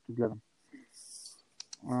 както гледам.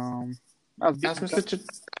 Аз мисля, че...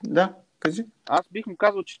 Да, кажи. Аз бих му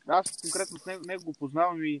казал, че аз конкретно с него го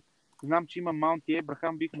познавам и знам, че има Маунт и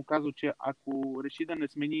Ебрахам. Бих му казал, че ако реши да не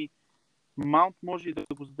смени Маунт, може и да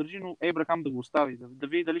го задържи, но Ебрахам да го остави, да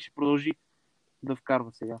види дали ще продължи да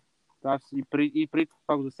вкарва сега. Аз и преди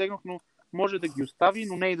това го засегнах, но може да ги остави,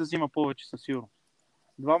 но не и да взима повече със сигурност.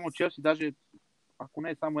 Двама от Челси, даже ако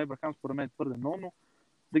не е само Ебрахам, според мен е твърде много, но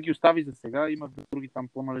да ги остави за сега. Има други там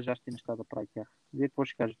по-належащи неща да прави тях. Вие какво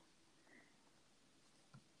ще кажете?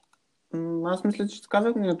 Аз мисля, че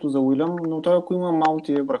казах мнението за Уилям, но той ако има Маунт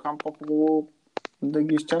и Ебрахам, по-хубаво да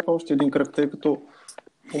ги изчака още един кръг, тъй като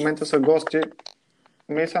в момента са гости.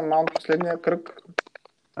 Мейсън Маунт последния кръг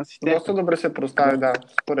доста добре се простави, да.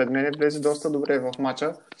 Според мен влезе доста добре в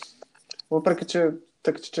матча. Въпреки, че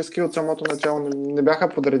тактически от самото начало не бяха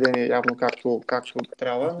подредени явно както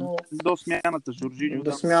трябва, но... До смяната, Жоржиньо.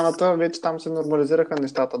 До смяната вече там се нормализираха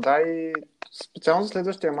нещата, да, и специално за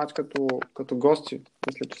следващия матч като гости,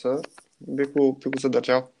 мисля, че бих го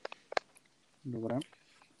задържал. Добре.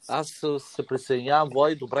 Аз се присъединявам,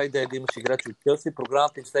 Влади, добра идея да имаш играчи от Челси.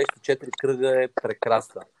 Програмата им следващите 4 кръга е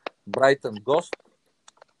прекрасна. Брайтън гост,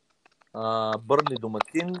 Бърнли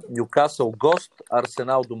домакин, Нюкасъл гост,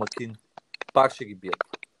 Арсенал домакин. Пак ще ги бият.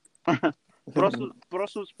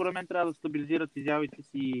 Просто според мен трябва да стабилизират изявите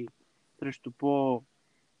си срещу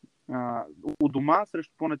у дома,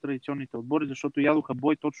 срещу по-нетрадиционните отбори, защото ядоха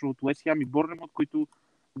бой точно от Уест Хем и Борнемут, които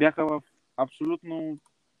бяха в абсолютно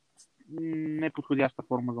неподходяща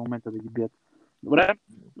форма за момента да ги бият. Добре.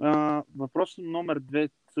 Въпрос номер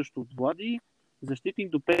 2 също от Влади. Защитник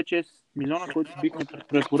до 5-6 милиона, който бихме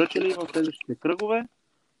препоръчали в следващите кръгове.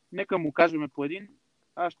 Нека му кажем по един.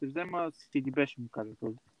 Аз ще взема CDB, ще му кажа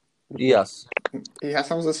този. И аз. И аз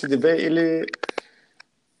съм за CDB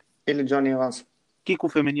или Джони Еванс. Кико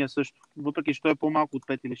Фемения също. Въпреки, че той е по-малко от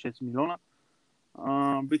 5 или 6 милиона.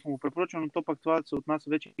 Бих му препоръчал, но то пак това се отнася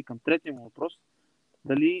вече и към третия му въпрос.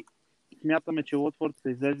 Дали смятаме, че Уотфорд са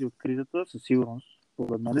излезли от кризата, със сигурност,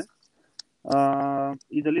 според мен.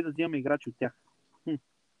 И дали да взимаме играчи от тях.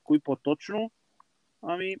 Кои по-точно?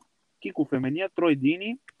 Кико Фемения, Трой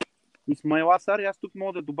Дини, Исмаил Асар. Аз тук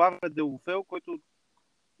мога да добавя Делофел, който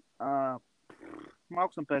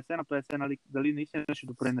малко съм 50 на 50, нали, дали наистина ще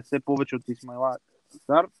допренесе повече от Исмаил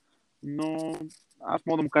Асар, но аз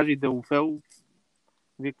мога да му кажа и Делофел.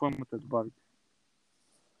 Вие какво имате да добавите?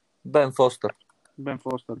 Бен Фостър. Бен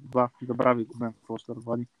Фостър, 2. Забрави го Бен Фостър,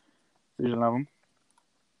 Влади. Съжалявам.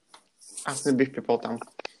 Аз не бих пипал там.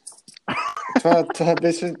 Това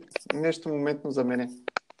беше нещо моментно за мене.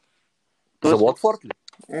 За Уотфорд ли?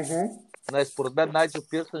 Не, според мен Найджел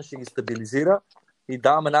Пирсън ще ги стабилизира и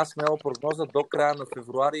давам една смела прогноза до края на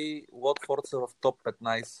февруари Уотфорд са в топ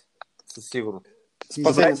 15 със сигурност.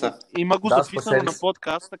 Спасени са. Има го записано на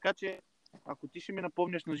подкаст, така че ако ти ще ми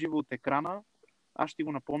напомняш на живо от екрана, аз ще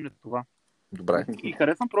го напомня това. Добре. И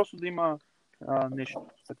харесвам просто да има нещо.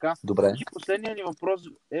 Така. Добре. И последният ни въпрос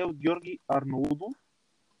е от Георги Арнаудов.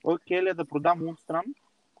 Окей ли е да продам Лунстрам,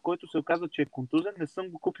 който се оказа, че е контузен. Не съм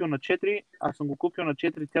го купил на 4, а съм го купил на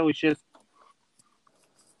 4,6.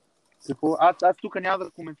 Аз тук няма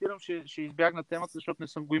да коментирам, ще избягна темата, защото не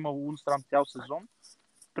съм го имал Лунстрам цял сезон.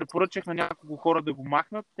 Препоръчах на няколко хора да го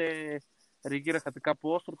махнат. Те реагираха така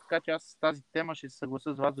по-остро, така че аз с тази тема ще се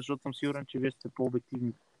съглася с вас, защото съм сигурен, че вие сте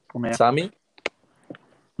по-обективни по нея. Сами?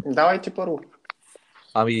 Давайте първо.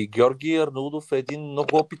 Георги Арнаудов е един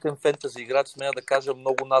много опитен фентази играч, смея да кажа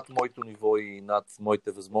много над моето ниво и над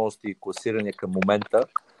моите възможности и класирания към момента.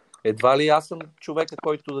 Едва ли аз съм човека,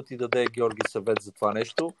 който да ти даде, Георги, съвет за това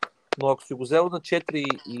нещо, но ако си го взел на 4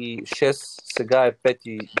 и 6, сега е 5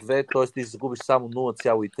 и 2, т.е. ти загубиш само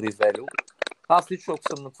 0,3 value. Аз лично,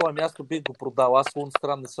 ако съм на твое място, бих го продал. Аз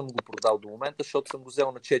Лунстрам не съм го продал до момента, защото съм го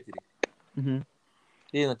взел на 4. Mm-hmm.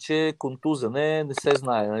 Иначе контузане не се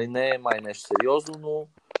знае, нали? Не е май нещо сериозно, но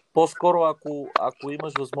по-скоро ако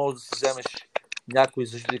имаш възможност да си вземеш някой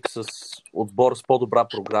защитник с отбор с по-добра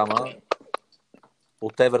програма,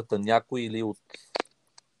 от Евертън някой или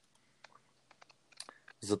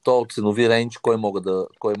за този ценови рейндж, кой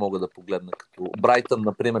мога да погледна като Брайтън,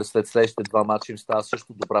 например, след следващите 2 мача им става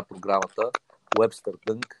също добра програмата, Уебстър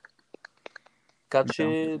Дънк. Така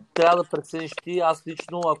че трябва да прецениш ти. Аз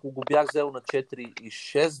лично, ако го бях взел на 4 и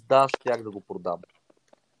 6, да, щях да го продам.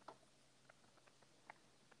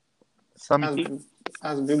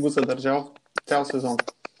 Аз бих го задържал цял сезон.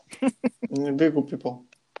 Не бих го пипал.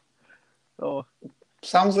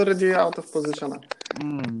 Само заради out of position.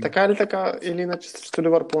 Така или така, или иначе срещу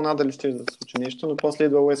Ливърпул надали ще да се случи нещо, но после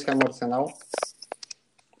идва Уест Хем Арсенал.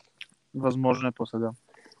 Възможно е после, да.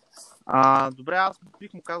 Добре, аз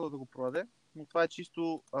бих му казал да го продаде, но това е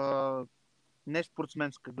чисто не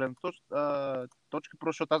спортсменска гледна точка,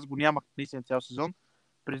 просто защото аз го нямах наистина цял сезон.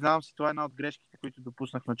 Признавам си, това е една от грешките, които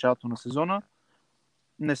допуснах в началото на сезона.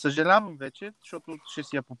 Не съжалявам вече, защото ще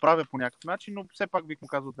си я поправя по някакъв начин, но все пак бих му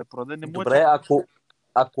казал да я продаде. Добре,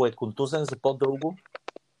 ако е контузен за по-дълго?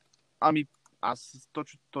 Аз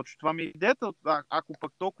точно това ми е идеята. Ако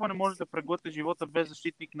пък толкова не може да преглътне живота без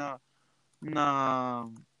защитник на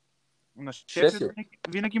 6,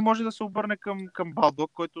 винаги може да се обърне към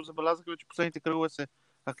Балдок, който забелязах, че последните кръгове се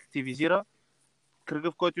активизира.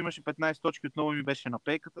 Кръга, в който имаше 15 точки, отново ми беше на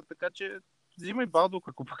пейката, така че взимай Балдок,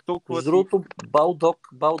 ако пък толкова... С другото,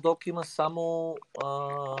 Балдок има само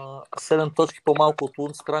 7 точки по-малко от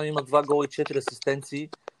Лунстрам, има 2 гола и 4 асистенции,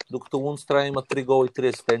 докато Лунстрам има 3 гола и 3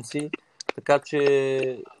 асистенции. Така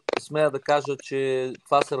че смея да кажа, че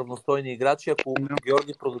това са равностойни играчи. Ако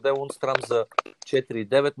Георги продаде Лунстрам за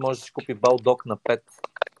 4,9, може да си купи Балдок на 5.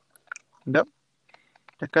 Да.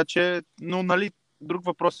 Така че, но нали, друг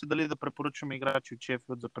въпрос е дали да препоръчваме играчи от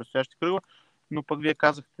Шеффилд за предстоящи кръга, но пък вие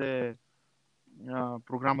казахте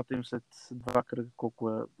програмата им след 2 кръга колко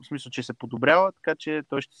е, в смисъл, че се подобрява, така че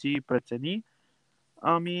той ще си прецени.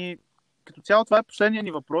 Като цяло това е последният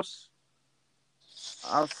ни въпрос.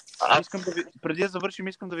 Аз искам да ви, преди да завършим,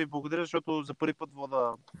 искам да ви благодаря, защото за първи път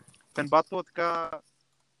вода фенбатъл, така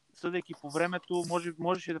съдейки по времето,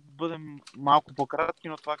 можеше да бъдем малко по-кратки,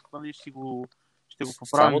 но това нали, ще го поправим.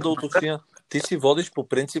 Само да уточня, ти си водиш по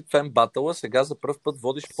принцип фенбатъла, сега за пръв път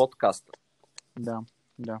водиш подкаста. Да.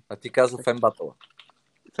 А ти каза фенбатъла.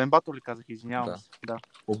 Фенбатъл ли казах, извинявам се. Да.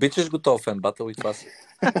 Обичаш го този фенбатъл и това си.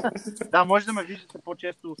 Да, може да ме виждате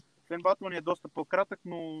по-често. Фенбатъл ни е доста по-кратък,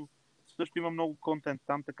 но също има много контент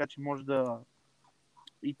там, така че може да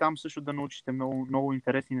и там също да научите много, много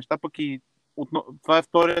интересни неща. Пък и това е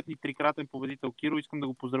вторият ни 3-кратен победител Киро. Искам да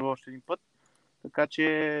го поздравя още един път. Така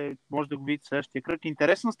че може да го видите следващия кръг.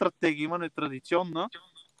 Интересна стратегия има, нетрадиционна,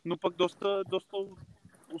 но пък доста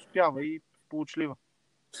успява и получлива.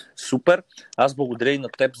 Супер. Аз благодаря и на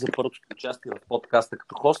теб за първото участие в подкаста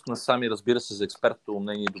като хост, на Сами, разбира се, за експертното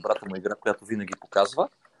мнение и добрата му игра, която винаги показва.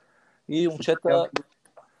 И момчета,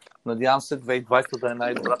 надявам се 2020 да е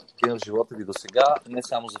най-добрата година в живота ви до сега, не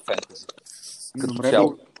само за фентези. Добре,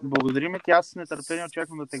 благодарим ти. Аз с нетърпение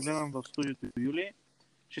очаквам да те гледам в студиото Юли.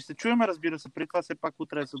 Ще се чуем, разбира се, при това все пак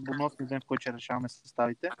утре е съдбоносния ден, в който ще решаваме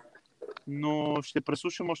съставите. Но ще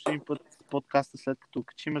преслушам още един път подкаста след като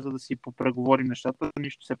качиме, за да си попреговорим нещата.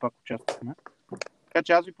 Нищо все пак участваме. Така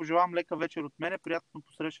че аз ви пожелавам лека вечер от мене, приятно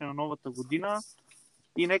посрещане на новата година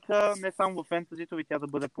и нека не само в фентазито ви тя да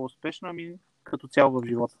бъде по-успешна, ами като цяло в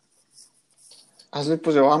живота. Аз ви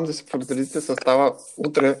пожелавам да си потвърдите състава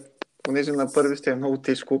утре, понеже на първи ще е много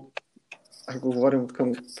тежко, ако говорим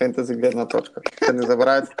към фентази гледна точка. Да не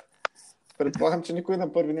забравяйте. Предполагам, че никой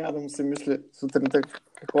на първи няма да му се мисли сутринта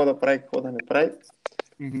какво да прави, какво да не прави.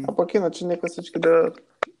 А пък иначе нека всички да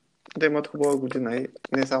да имат хубава година и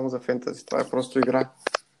не само за фентази. Това е просто игра.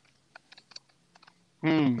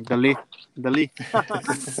 Дали? Дали?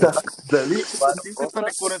 Статистиката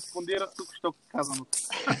не кореспондира с тук, що казаното.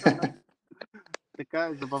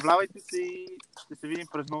 Така, забавлявайте се и ще се видим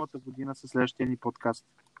през новата година със следващия ни подкаст.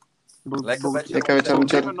 Лека вечер. Лека вечер,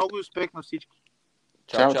 момчета. Много и успех на всички.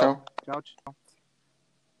 Чао, чао. Чао, чао.